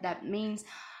what that means.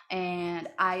 And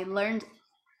I learned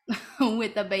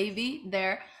with the baby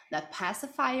there that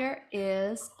pacifier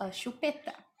is a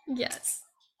chupeta, Yes.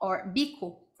 or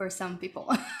bico for some people.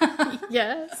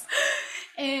 Yes.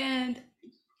 And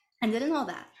I didn't know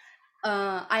that.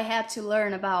 I had to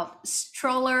learn about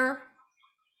stroller.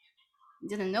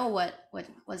 Didn't know what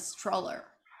was stroller.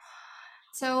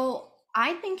 So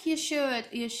I think you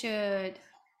should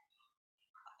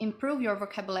improve your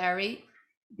vocabulary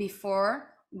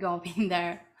before going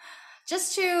there,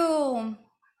 just to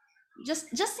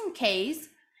just in case,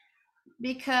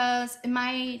 because it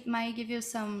might give you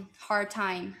some hard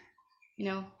time, you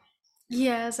know.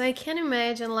 Yes, I can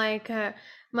imagine like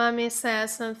mommy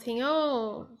says something,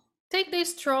 oh, take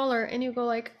this stroller, and you go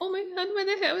like, oh my God, what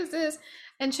the hell is this?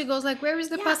 And she goes like, where is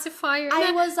the Yeah, pacifier?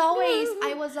 I was always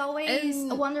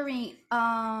And wondering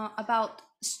about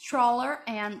stroller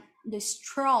and the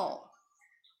stroll,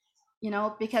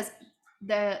 because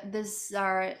these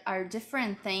are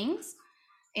different things,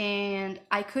 and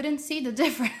I couldn't see the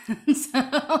difference.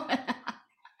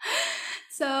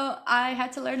 So I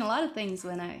had to learn a lot of things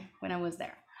when I was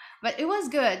there, but it was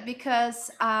good,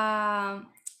 because I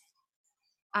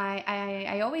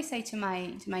always say to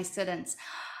my students,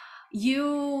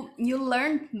 you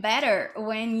learn better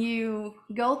when you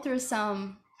go through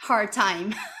some hard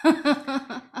time.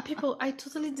 people, I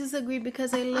totally disagree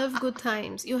because I love good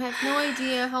times. You have no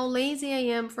idea how lazy I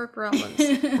am for problems.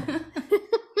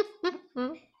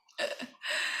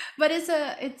 But it's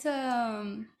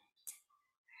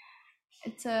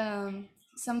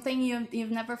something you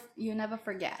never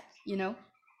forget.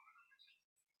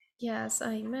 Yes,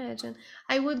 I imagine.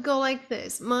 I would go like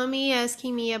this. Mommy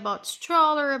asking me about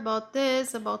stroller, about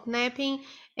this, about napping,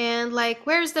 and like,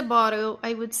 where's the bottle?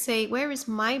 I would say, where is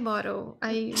my bottle?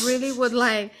 I really would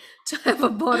like to have a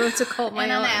bottle to call my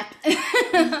And a own. nap.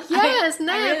 Yes, I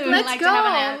nap. really would Let's like to go. have a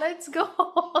nap. Let's go.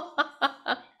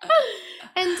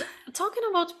 talking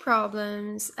about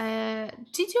problems,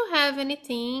 did you have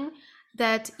anything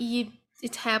that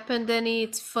it happened and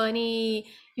it's funny,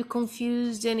 you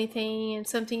confused anything and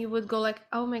something you would go like,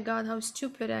 oh my God, how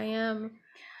stupid I am?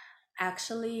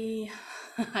 Actually,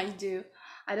 I do.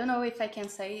 I don't know if I can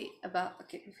say about,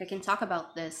 okay, if I can talk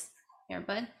about this here,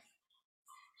 but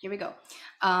here we go. You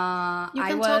I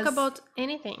can talk was about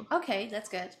anything. Okay, that's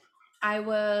good. I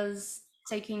was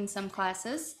taking some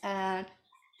classes at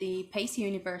the Pace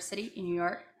University in New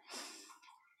York,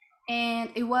 and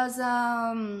it was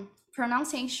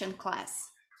pronunciation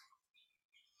class.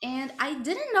 And I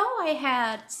didn't know I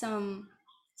had some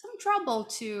trouble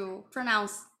to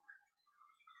pronounce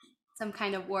some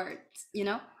kind of words.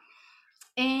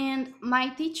 And my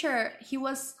teacher, he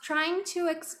was trying to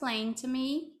explain to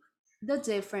me the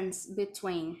difference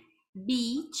between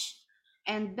beach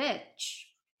and bitch,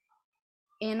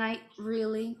 and I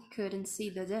really couldn't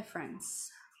see the difference.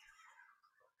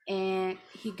 And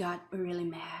he got really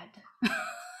mad.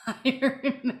 I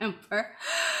remember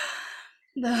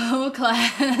the whole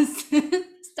class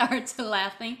started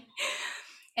laughing,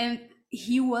 and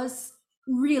he was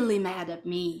really mad at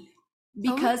me Oh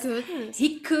my because goodness.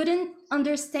 he couldn't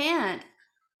understand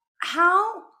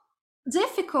how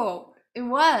difficult it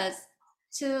was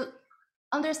to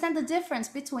understand the difference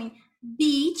between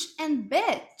beach and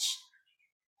bitch.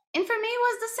 And for me, it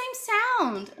was the same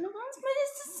sound. And it was, but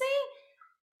it's the same.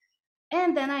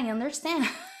 And then I understand.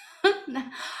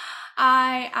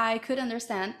 I could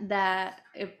understand that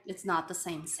it's not the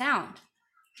same sound.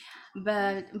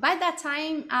 But by that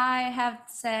time, I have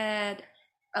said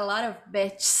a lot of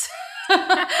bitches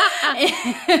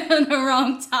in the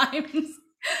wrong times.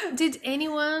 Did any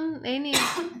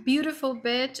beautiful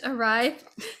bitch arrive?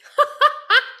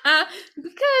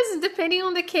 Because depending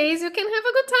on the case, you can have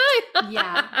a good time.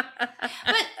 Yeah.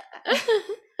 But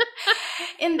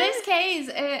in this case,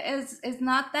 it's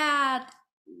not that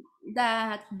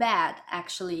bad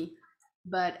actually.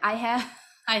 But I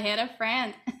had a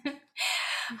friend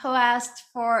who asked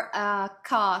for a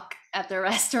cock at the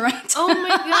restaurant. Oh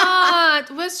my God,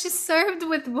 was she served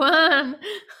with one?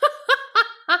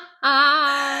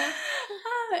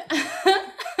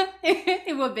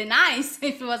 It would be nice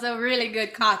if it was a really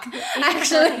good cock,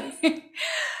 actually.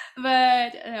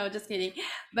 But no, just kidding.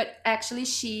 But actually,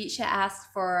 she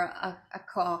asked for a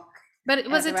cock. But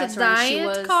was at it the a restaurant. She diet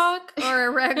was- cock or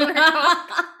a regular cock?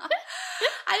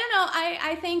 I don't know.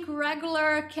 I think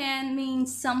regular can mean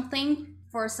something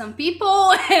for some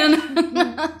people, and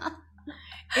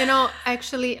You know,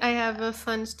 actually, I have a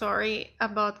fun story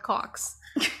about cocks.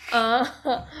 I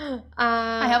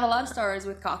have a lot of stories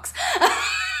with cocks.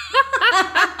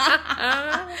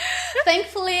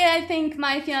 Thankfully, I think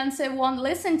my fiance won't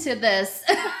listen to this.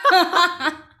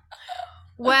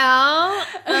 Well,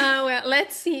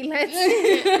 let's see.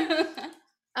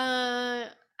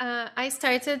 I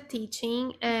started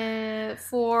teaching I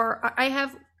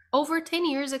have over 10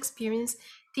 years experience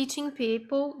teaching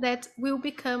people that will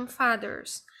become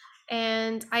fathers.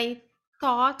 And I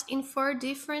taught in 4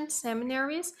 different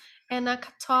seminaries and a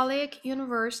Catholic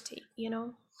university, you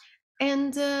know.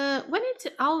 And when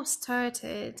it all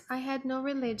started, I had no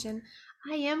religion.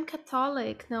 I am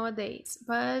Catholic nowadays,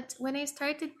 but when I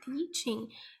started teaching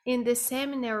in the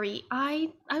seminary,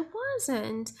 I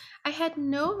wasn't. I had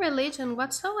no religion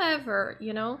whatsoever,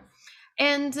 you know.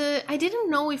 And I didn't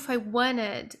know if I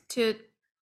wanted to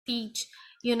teach,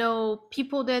 you know,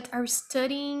 people that are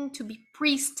studying to be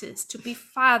priestess, to be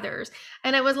fathers.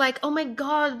 And I was like, oh my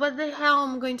God, what the hell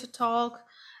am I going to talk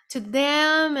to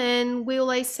them? And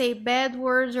will I say bad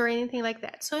words or anything like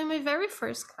that? So in my very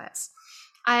first class,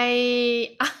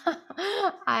 I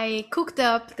I cooked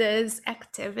up this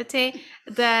activity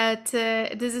that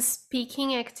this is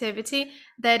speaking activity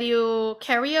that you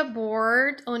carry a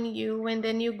board on you and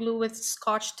then you glue with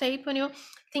scotch tape on you.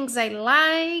 Things I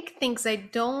like, things I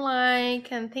don't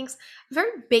like, and things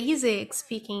very basic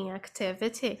speaking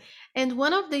activity. And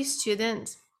one of the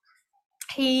students,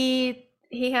 he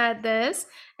had this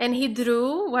and he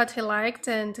drew what he liked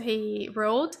and he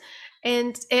wrote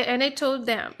and I told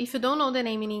them, if you don't know the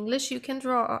name in English, you can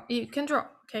draw,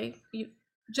 okay, you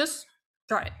just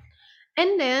draw it.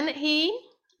 And then he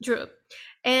drew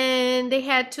and they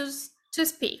had to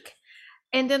speak,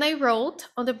 and then I wrote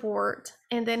on the board,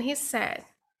 and then he said,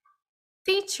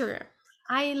 teacher,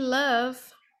 I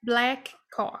love black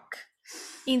cock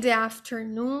in the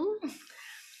afternoon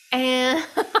and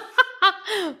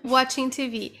watching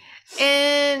TV.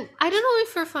 And I don't know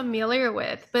if you're familiar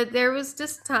with, but there was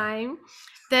this time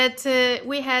that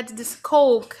we had this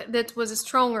Coke that was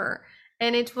stronger,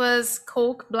 and it was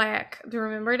Coke Black. Do you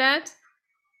remember that?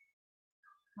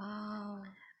 Wow.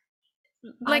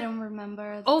 I like don't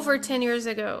remember. over 10 years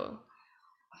ago.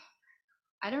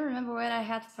 I don't remember what I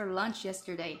had for lunch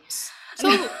yesterday.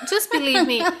 So just believe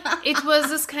me, it was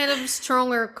this kind of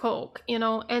stronger Coke, you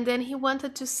know. And then he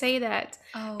wanted to say that,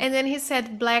 Oh. and then he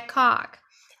said black cock,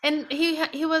 and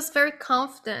he was very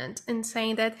confident in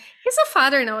saying that. He's a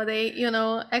father nowadays, you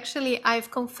know. Actually, I've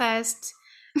confessed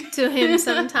to him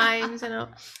sometimes, you know.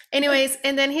 Anyways,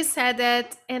 and then he said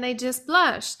that, and I just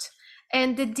blushed.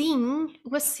 And the dean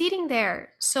was sitting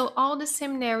there, so all the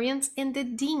seminarians and the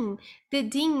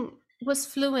dean was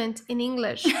fluent in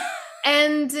English.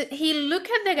 And he looked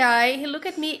at the guy, he looked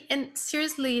at me, and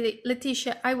seriously,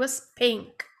 Leticia, I was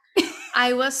pink.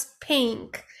 I was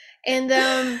pink. And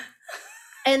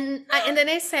and then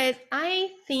I said, I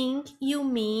think you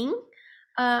mean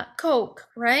Coke,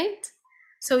 right?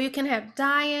 So you can have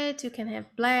diet, you can have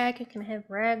black, you can have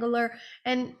regular.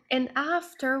 And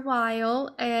after a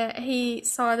while, he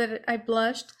saw that I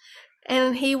blushed,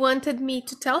 and he wanted me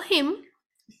to tell him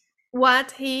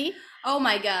what he Oh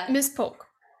my God. misspoke.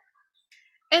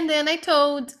 And then I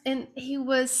told, and he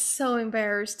was so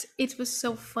embarrassed. It was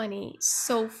so funny,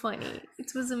 so funny.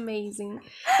 It was amazing.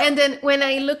 And then when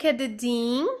I look at the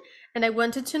dean, and I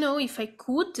wanted to know if I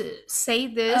could say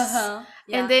this, Yeah.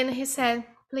 and then he said,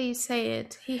 "Please say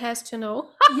it. He has to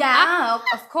know." Yeah,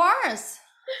 of course.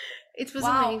 It was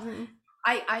Wow. amazing.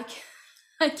 I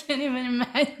can't even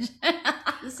imagine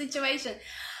the situation.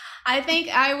 I think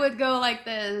I would go like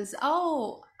this.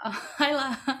 Oh,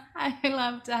 I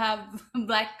love to have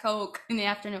black Coke in the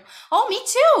afternoon. Oh, me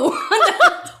too.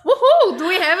 Woohoo! Do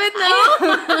we have it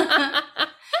now?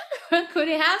 Could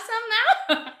we have some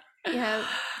now? Yeah.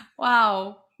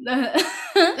 Wow.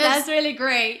 That's really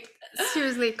great.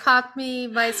 Seriously, caught me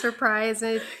by surprise.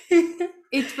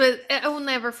 It was. I will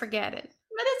never forget it.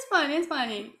 But it's fun. It's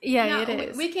funny. Yeah, No, it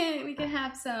is. We can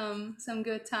have some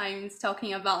good times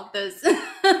talking about this.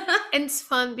 And it's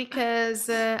fun because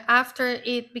after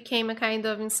it became a kind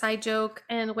of inside joke,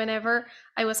 and whenever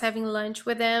I was having lunch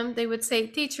with them, they would say,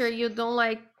 "Teacher, you don't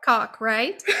like cock,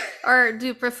 right? Or do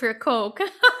you prefer Coke?"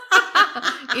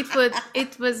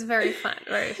 It was very fun,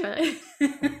 very fun.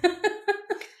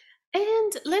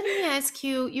 And let me ask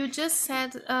you, you just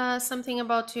said something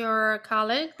about your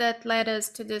colleague that led us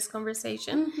to this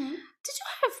conversation. Mhm. Did you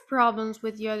have problems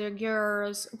with the other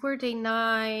girls? Were they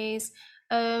nice?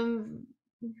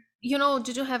 You know,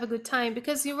 did you have a good time?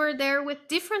 Because you were there with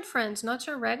different friends, not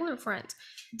your regular friends.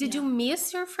 Did you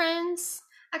miss your friends?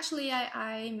 Actually,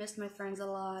 I missed my friends a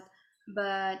lot,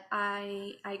 but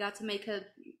I got to make a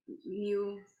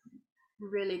new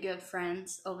really good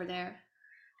friends over there,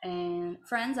 and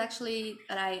friends actually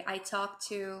that I talked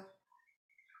to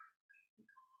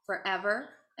forever,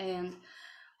 and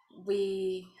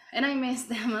I miss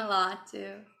them a lot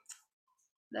too.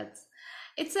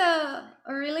 It's a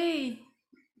really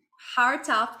hard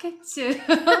topic to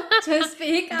to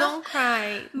speak of. Don't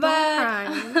cry. Don't But cry.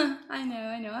 I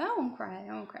know. I won't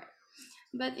cry.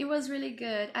 But it was really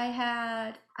good. I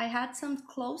had some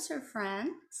closer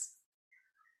friends,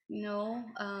 you know,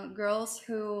 girls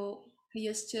who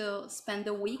used to spend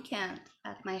the weekend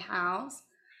at my house.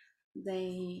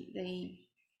 They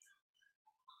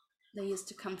used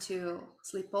to come to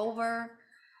sleep over,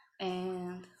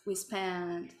 and we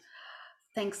spent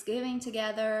Thanksgiving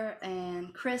together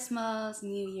and Christmas,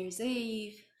 New Year's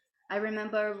Eve. I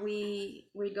remember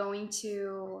we're going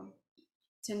to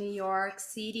New York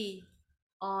City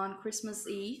on Christmas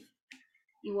Eve.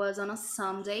 It was on a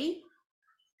Sunday.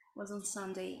 It was on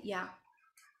Sunday, yeah.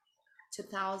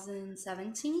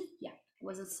 2017. Yeah, it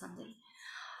was a Sunday.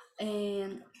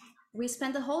 And we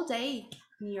spent the whole day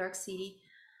in New York City,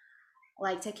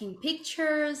 like taking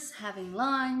pictures, having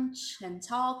lunch, and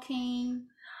talking.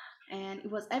 And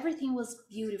everything was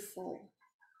beautiful.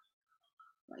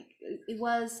 Like it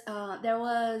was, there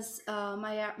was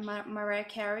Mariah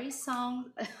Carey's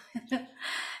song,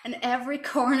 in every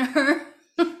corner.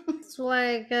 It's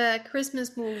like a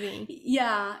Christmas movie.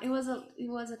 Yeah, it was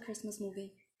a Christmas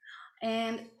movie,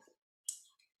 and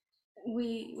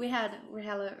we had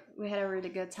a really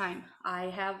good time. I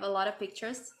have a lot of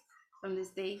pictures from this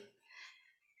day,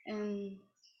 and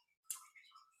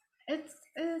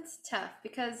it's tough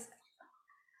because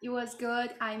it was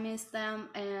good. I miss them,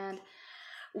 and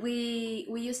we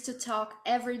used to talk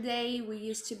every day. We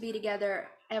used to be together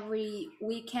every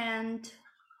weekend.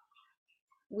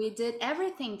 We did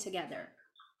everything together.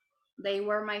 They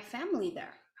were my family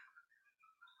there,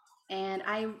 and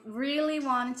I really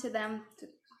wanted them to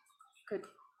could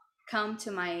come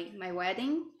to my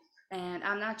wedding, and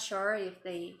I'm not sure if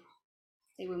they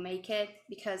will make it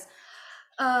because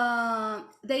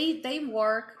they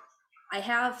work. I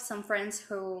have some friends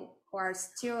who who are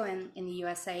still in the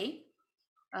USA.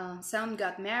 Some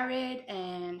got married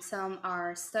and some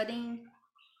are studying.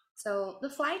 So the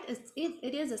flight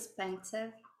it is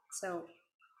expensive. So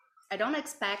I don't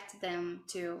expect them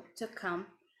to come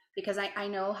because I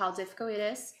know how difficult it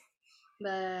is.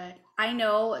 But I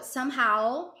know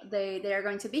somehow they are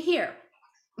going to be here.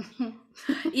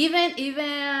 Even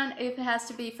if it has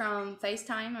to be from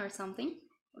FaceTime or something,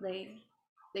 they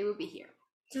will be here.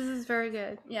 This is very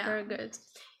good. Yeah. Very good.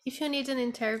 If you need an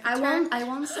interpreter, I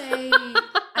won't say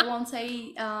I won't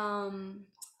say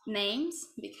names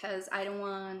because I don't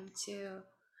want to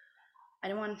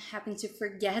happen to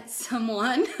forget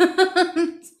someone.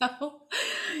 So,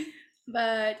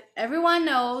 but everyone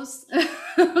knows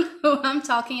who I'm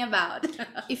talking about.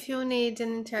 if you need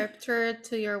an interpreter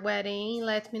to your wedding,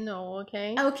 let me know,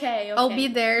 okay? Okay, I'll be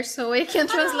there so we can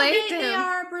translate they them.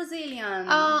 are Brazilian.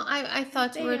 I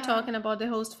thought we were They are. talking about the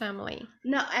host family.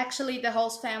 No, actually, the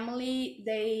host family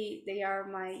they are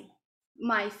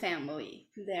my family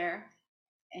there,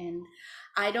 and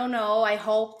I don't know. I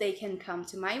hope they can come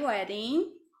to my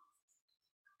wedding.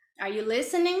 Are you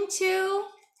listening to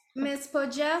Miss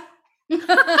Poja?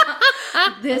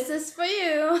 This is for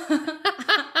you.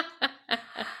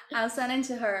 I'll send it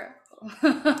to her.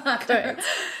 Good.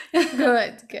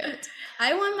 Good.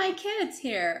 I want my kids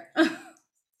here.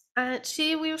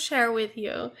 She will share with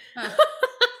you.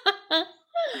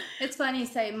 It's funny you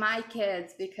say my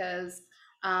kids because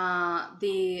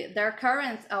their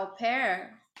current au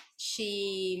pair,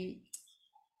 she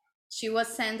was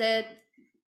sent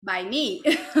by me.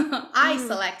 I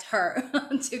select her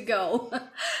to go.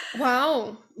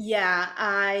 Wow. Yeah,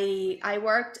 I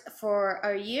worked for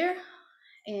a year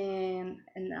in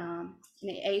an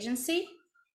agency,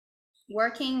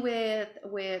 working with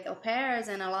au pairs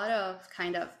and a lot of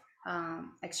kind of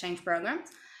exchange programs.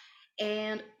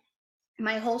 And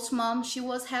my host mom, she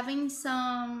was having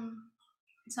some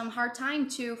hard time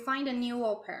to find a new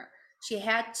au pair. She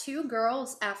had 2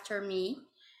 girls after me,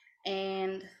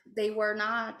 and they were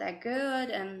not that good,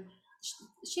 and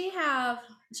she had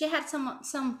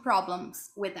some problems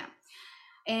with them.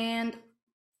 And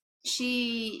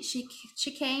she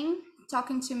came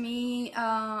talking to me,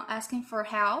 asking for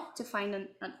help to find a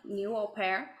new au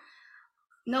pair,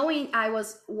 knowing I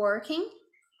was working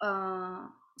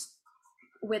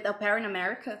with au pair in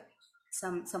America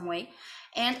some way.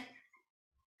 And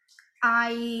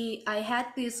I had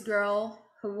this girl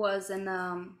who was in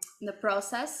the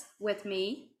process with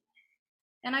me,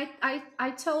 and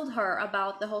I told her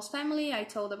about the host family. I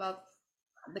told about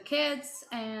the kids,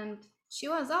 and she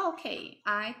was, oh, okay.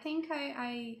 I think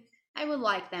I would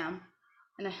like them,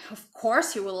 and of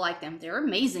course you will like them. They're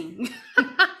amazing.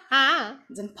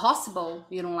 It's impossible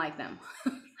you don't like them.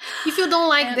 If you don't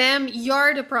like them,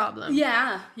 you're the problem.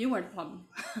 Yeah, you were the problem.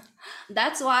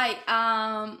 That's why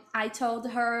I told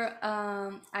her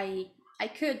I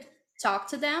could talk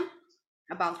to them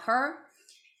about her,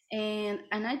 and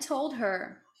I told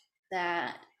her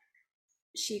that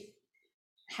she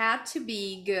had to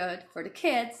be good for the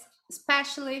kids,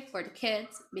 especially for the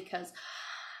kids, because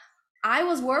I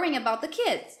was worrying about the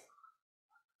kids.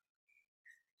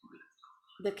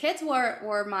 The kids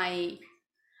were my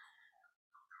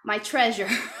treasure.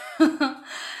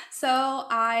 So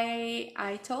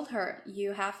I told her,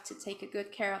 you have to take a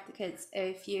good care of the kids.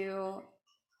 If you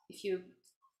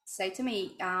say to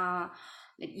me that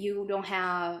you don't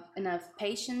have enough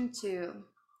patience to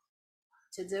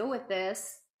deal with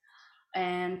this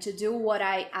and to do what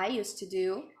I used to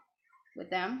do with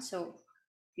them, so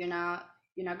you're not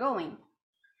going.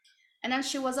 And then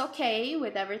she was okay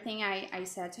with everything I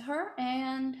said to her,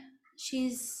 and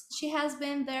she has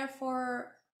been there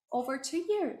for over 2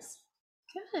 years.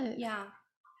 Good. Yeah.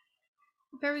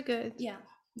 Very good. Yeah.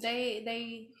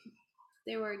 They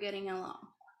were getting along.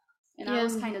 And I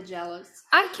was kind of jealous.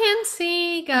 I can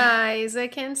see, guys. I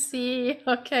can see.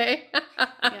 Okay.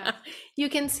 Yeah. You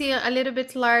can see a little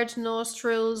bit large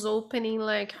nostrils opening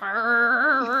like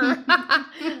I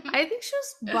think she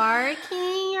was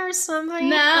barking or something.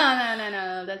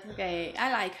 No. That's okay.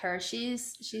 I like her.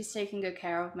 She's taking good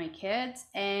care of my kids,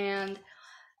 and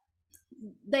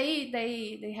they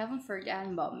haven't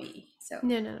forgotten about me. So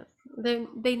No.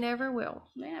 They never will.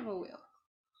 They never will.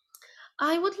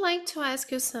 I would like to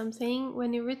ask you something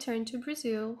when you return to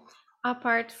Brazil.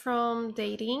 Apart from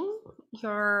dating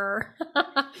your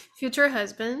future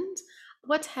husband,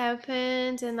 what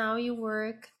happened? And now you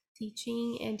work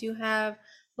teaching and you have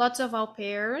lots of au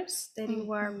pairs that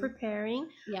you are preparing.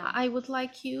 Yeah. I would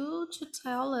like you to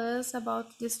tell us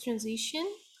about this transition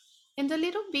and a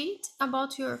little bit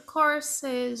about your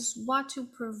courses, what you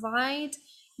provide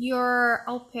your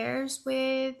au pairs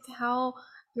with, how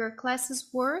your classes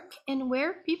work, and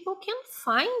where people can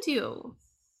find you.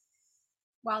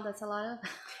 Wow, that's a lot of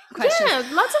questions. Yeah,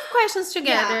 lots of questions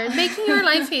together, Yeah. making your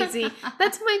life easy.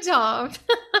 That's my job.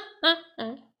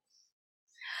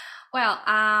 Well,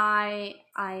 I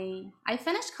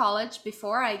finished college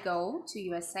before I go to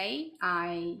USA.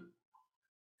 I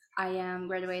am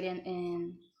graduating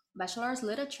in bachelor's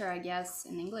literature, I guess,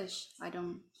 in English.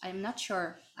 I'm not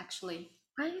sure actually.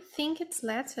 I think it's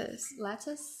lettuce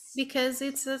Lettuce. because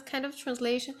it's a kind of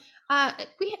translation.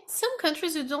 We some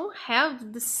countries you don't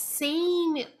have the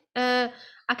same uh,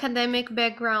 academic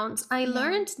backgrounds. I Yeah.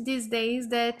 learned these days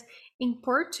that in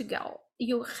Portugal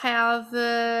you have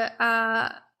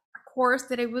a course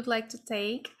that I would like to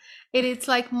take. It's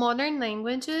like modern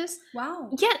languages. Wow.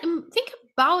 Yeah, think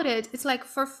about it. It's like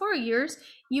for 4 years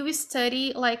you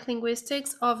study like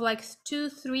linguistics of like two,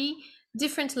 three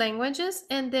different languages,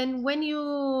 and then when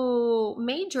you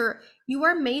major, you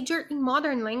are major in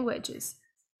modern languages.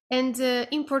 And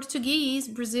in Portuguese,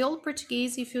 Brazil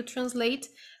Portuguese, if you translate,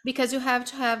 because you have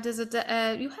to have this,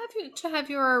 you have to have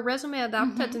your resume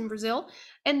adapted in Brazil,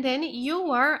 and then you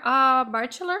are a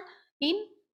bachelor in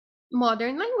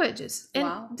modern languages. And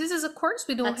Wow. this is a course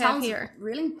we don't That have sounds here.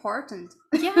 really important.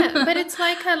 Yeah, but it's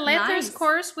like a letters Nice.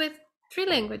 course with 3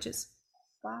 languages.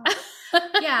 Wow.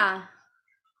 Yeah.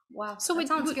 Wow. So that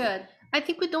sounds good. I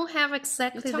think we don't have You'll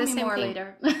exactly tell the me same more thing.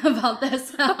 later about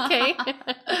this. Okay.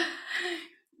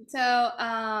 So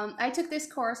I took these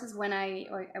courses when I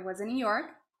was in New York.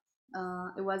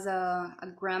 It was a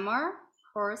grammar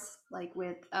course, like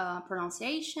with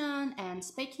pronunciation and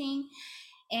speaking,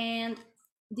 and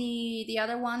the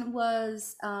other one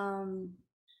was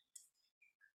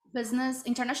business,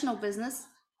 international business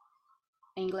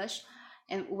English,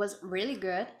 and it was really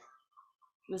good.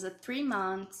 It was a 3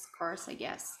 month course, I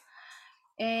guess.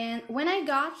 And when I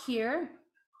got here,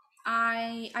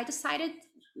 I decided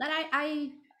that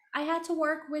I had to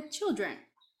work with children.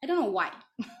 I don't know why.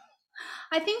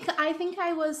 I think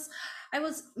I was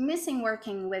missing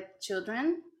working with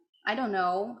children. I don't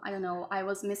know. I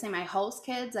was missing my host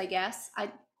kids, I guess.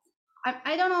 I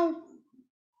don't know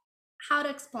how to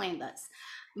explain this,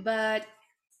 but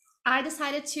I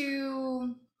decided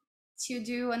to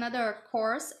do another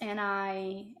course, and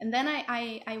then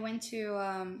I went to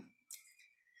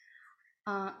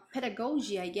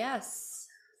pedagogy, I guess.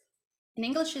 In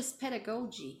English is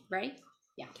pedagogy, right?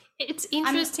 Yeah. It's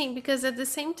interesting because at the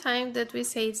same time that we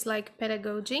say it's like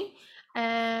pedagogy,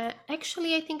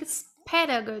 actually I think it's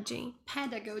pedagogy.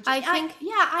 Pedagogy. I think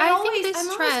I'm always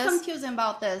stress, confused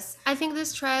about this. I think the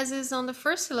stress is on the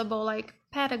first syllable, like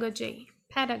pedagogy.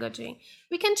 Pedagogy.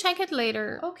 We can check it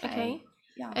later. Okay.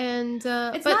 Yeah. And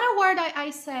It's but not a word I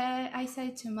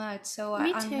say too much, so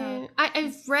me I'm too. not...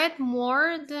 I've read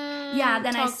more than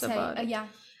then I talked say about it. yeah.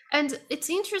 And it's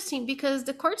interesting because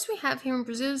the course we have here in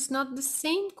Brazil is not the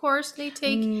same course they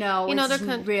take No, in it's other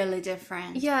countries. really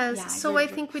different. Yes, Yeah, so I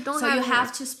think we don't so have you here.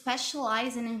 have to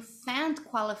specialize in infant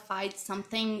qualified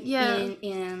something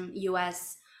in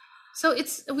US. So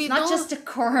it's It's not just a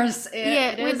course.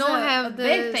 We don't have a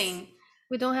big thing.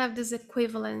 We don't have this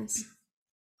equivalence.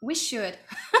 We should.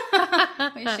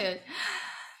 We should.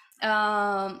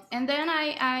 And then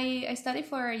I studied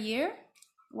for a year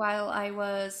while I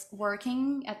was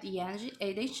working at the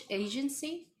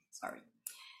agency. Sorry.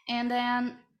 And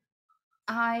then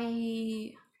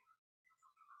I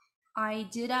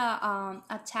did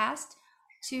a test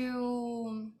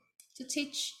to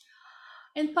teach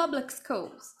in public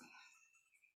schools,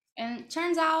 and it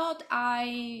turns out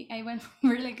I went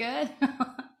really good.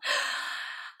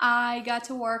 I got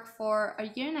to work for a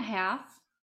year and a half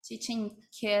teaching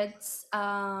kids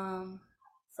from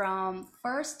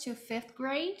 1st to 5th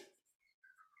grade.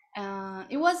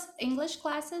 It was English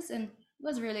classes, and it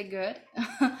was really good.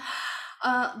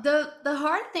 The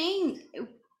hard thing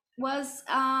was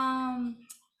a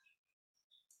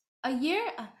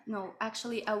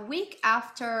week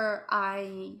after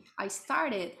I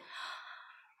started,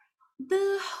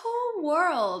 the whole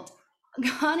world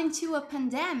got into a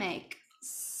pandemic.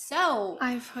 So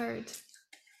I've heard.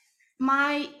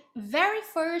 My very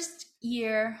first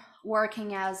year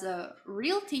working as a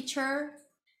real teacher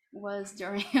was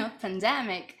during a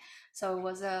pandemic. So it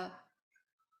was a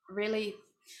really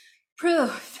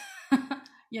proof,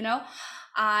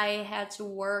 I had to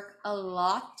work a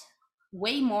lot,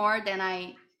 way more than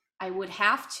I would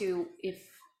have to if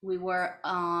we were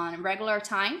on regular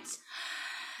times.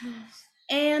 Yes.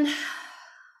 And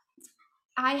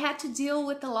I had to deal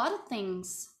with a lot of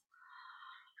things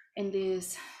in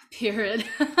this period.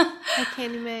 I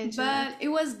can imagine. But it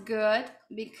was good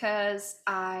because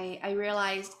I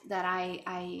realized that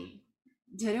I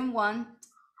didn't want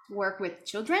work with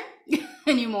children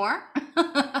anymore.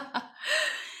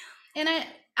 And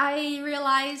I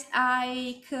realized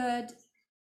I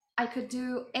could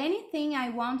do anything I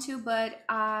want to, but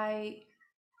I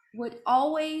would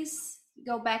always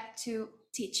go back to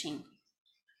teaching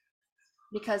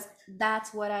because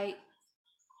that's what I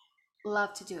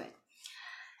love to do it.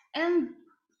 And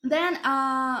then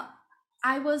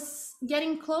I was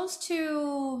getting close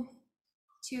to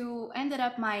ended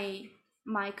up my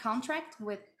contract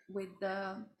with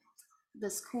the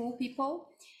school people,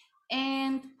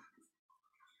 and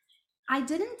I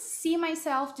didn't see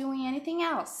myself doing anything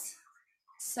else.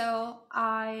 So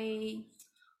I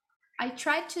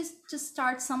tried to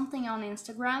start something on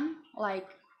Instagram, like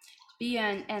be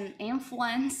an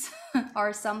influence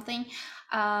or something,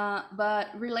 but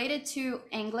related to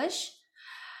English.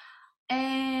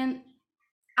 And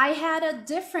I had a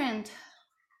different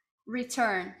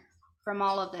return from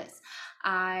all of this.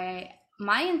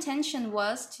 My intention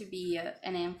was to be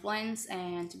an influence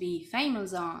and to be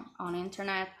famous on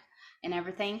internet and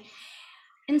everything.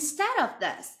 Instead of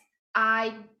this,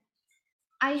 I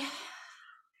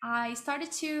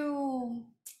started to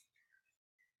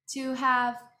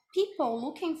have people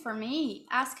looking for me,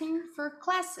 asking for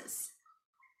classes.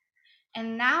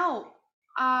 And now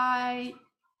I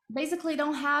basically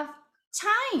don't have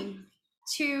time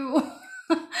to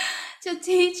to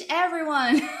teach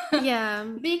everyone. Yeah.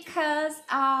 Because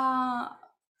I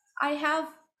have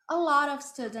a lot of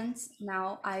students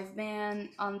now. I've been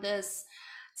on this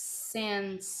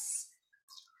since,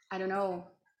 I don't know,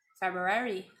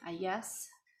 February, I guess.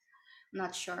 I'm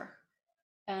not sure.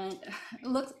 And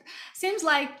seems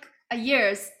like a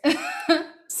years.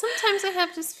 Sometimes I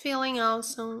have this feeling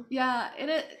also. Yeah,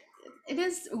 it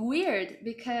is weird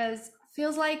because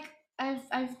feels like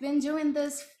I've been doing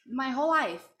this my whole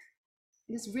life.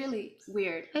 It's really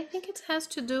weird. I think it has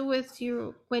to do with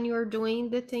you when you're doing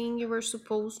the thing you were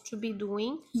supposed to be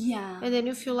doing. Yeah. And then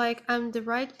you feel like I'm the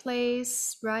right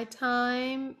place, right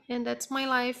time, and that's my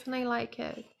life and I like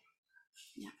it.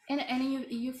 Yeah. And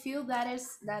you feel that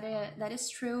is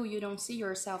true. You don't see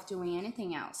yourself doing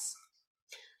anything else.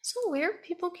 So where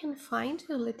people can find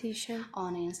you, Leticia?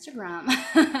 On Instagram.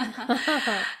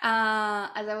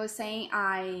 As I was saying,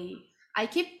 I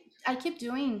keep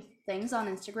doing things on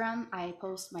Instagram. I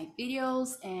post my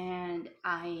videos and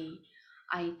I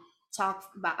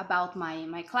talk about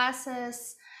my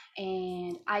classes,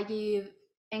 and I give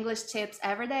English tips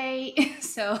every day.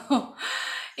 So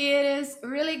it is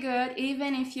really good.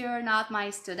 Even if you're not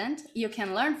my student, you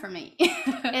can learn from me.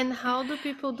 And how do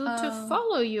people do to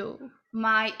follow you?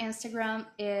 My Instagram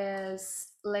is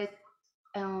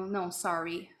no,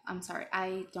 sorry. I'm sorry.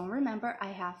 I don't remember. I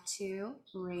have to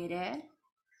read it.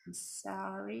 I'm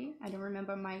sorry. I don't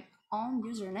remember my own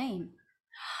username.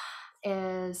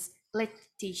 Is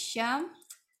Leticia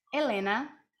Helena,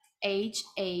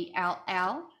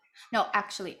 Hall. No,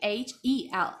 actually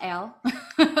Hell.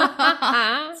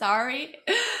 Sorry.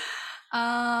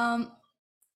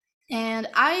 And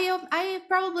I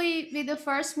probably be the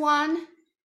first one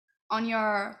on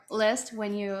your list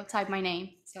when you type my name.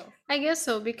 So I guess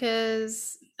so,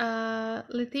 because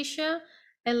Leticia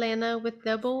Helena with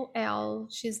double L,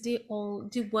 she's the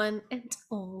one and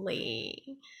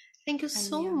only. Thank you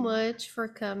so much for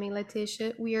coming,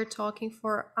 Leticia. We are talking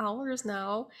for hours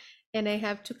now, and I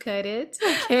have to cut it.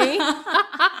 Okay.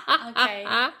 Okay.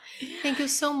 Thank you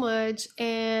so much,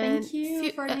 and thank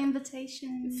you for the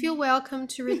invitation. Feel welcome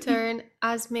to return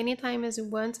as many times as you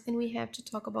want, and we have to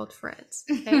talk about friends.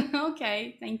 Okay.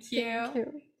 Okay. Thank you. Thank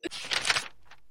you.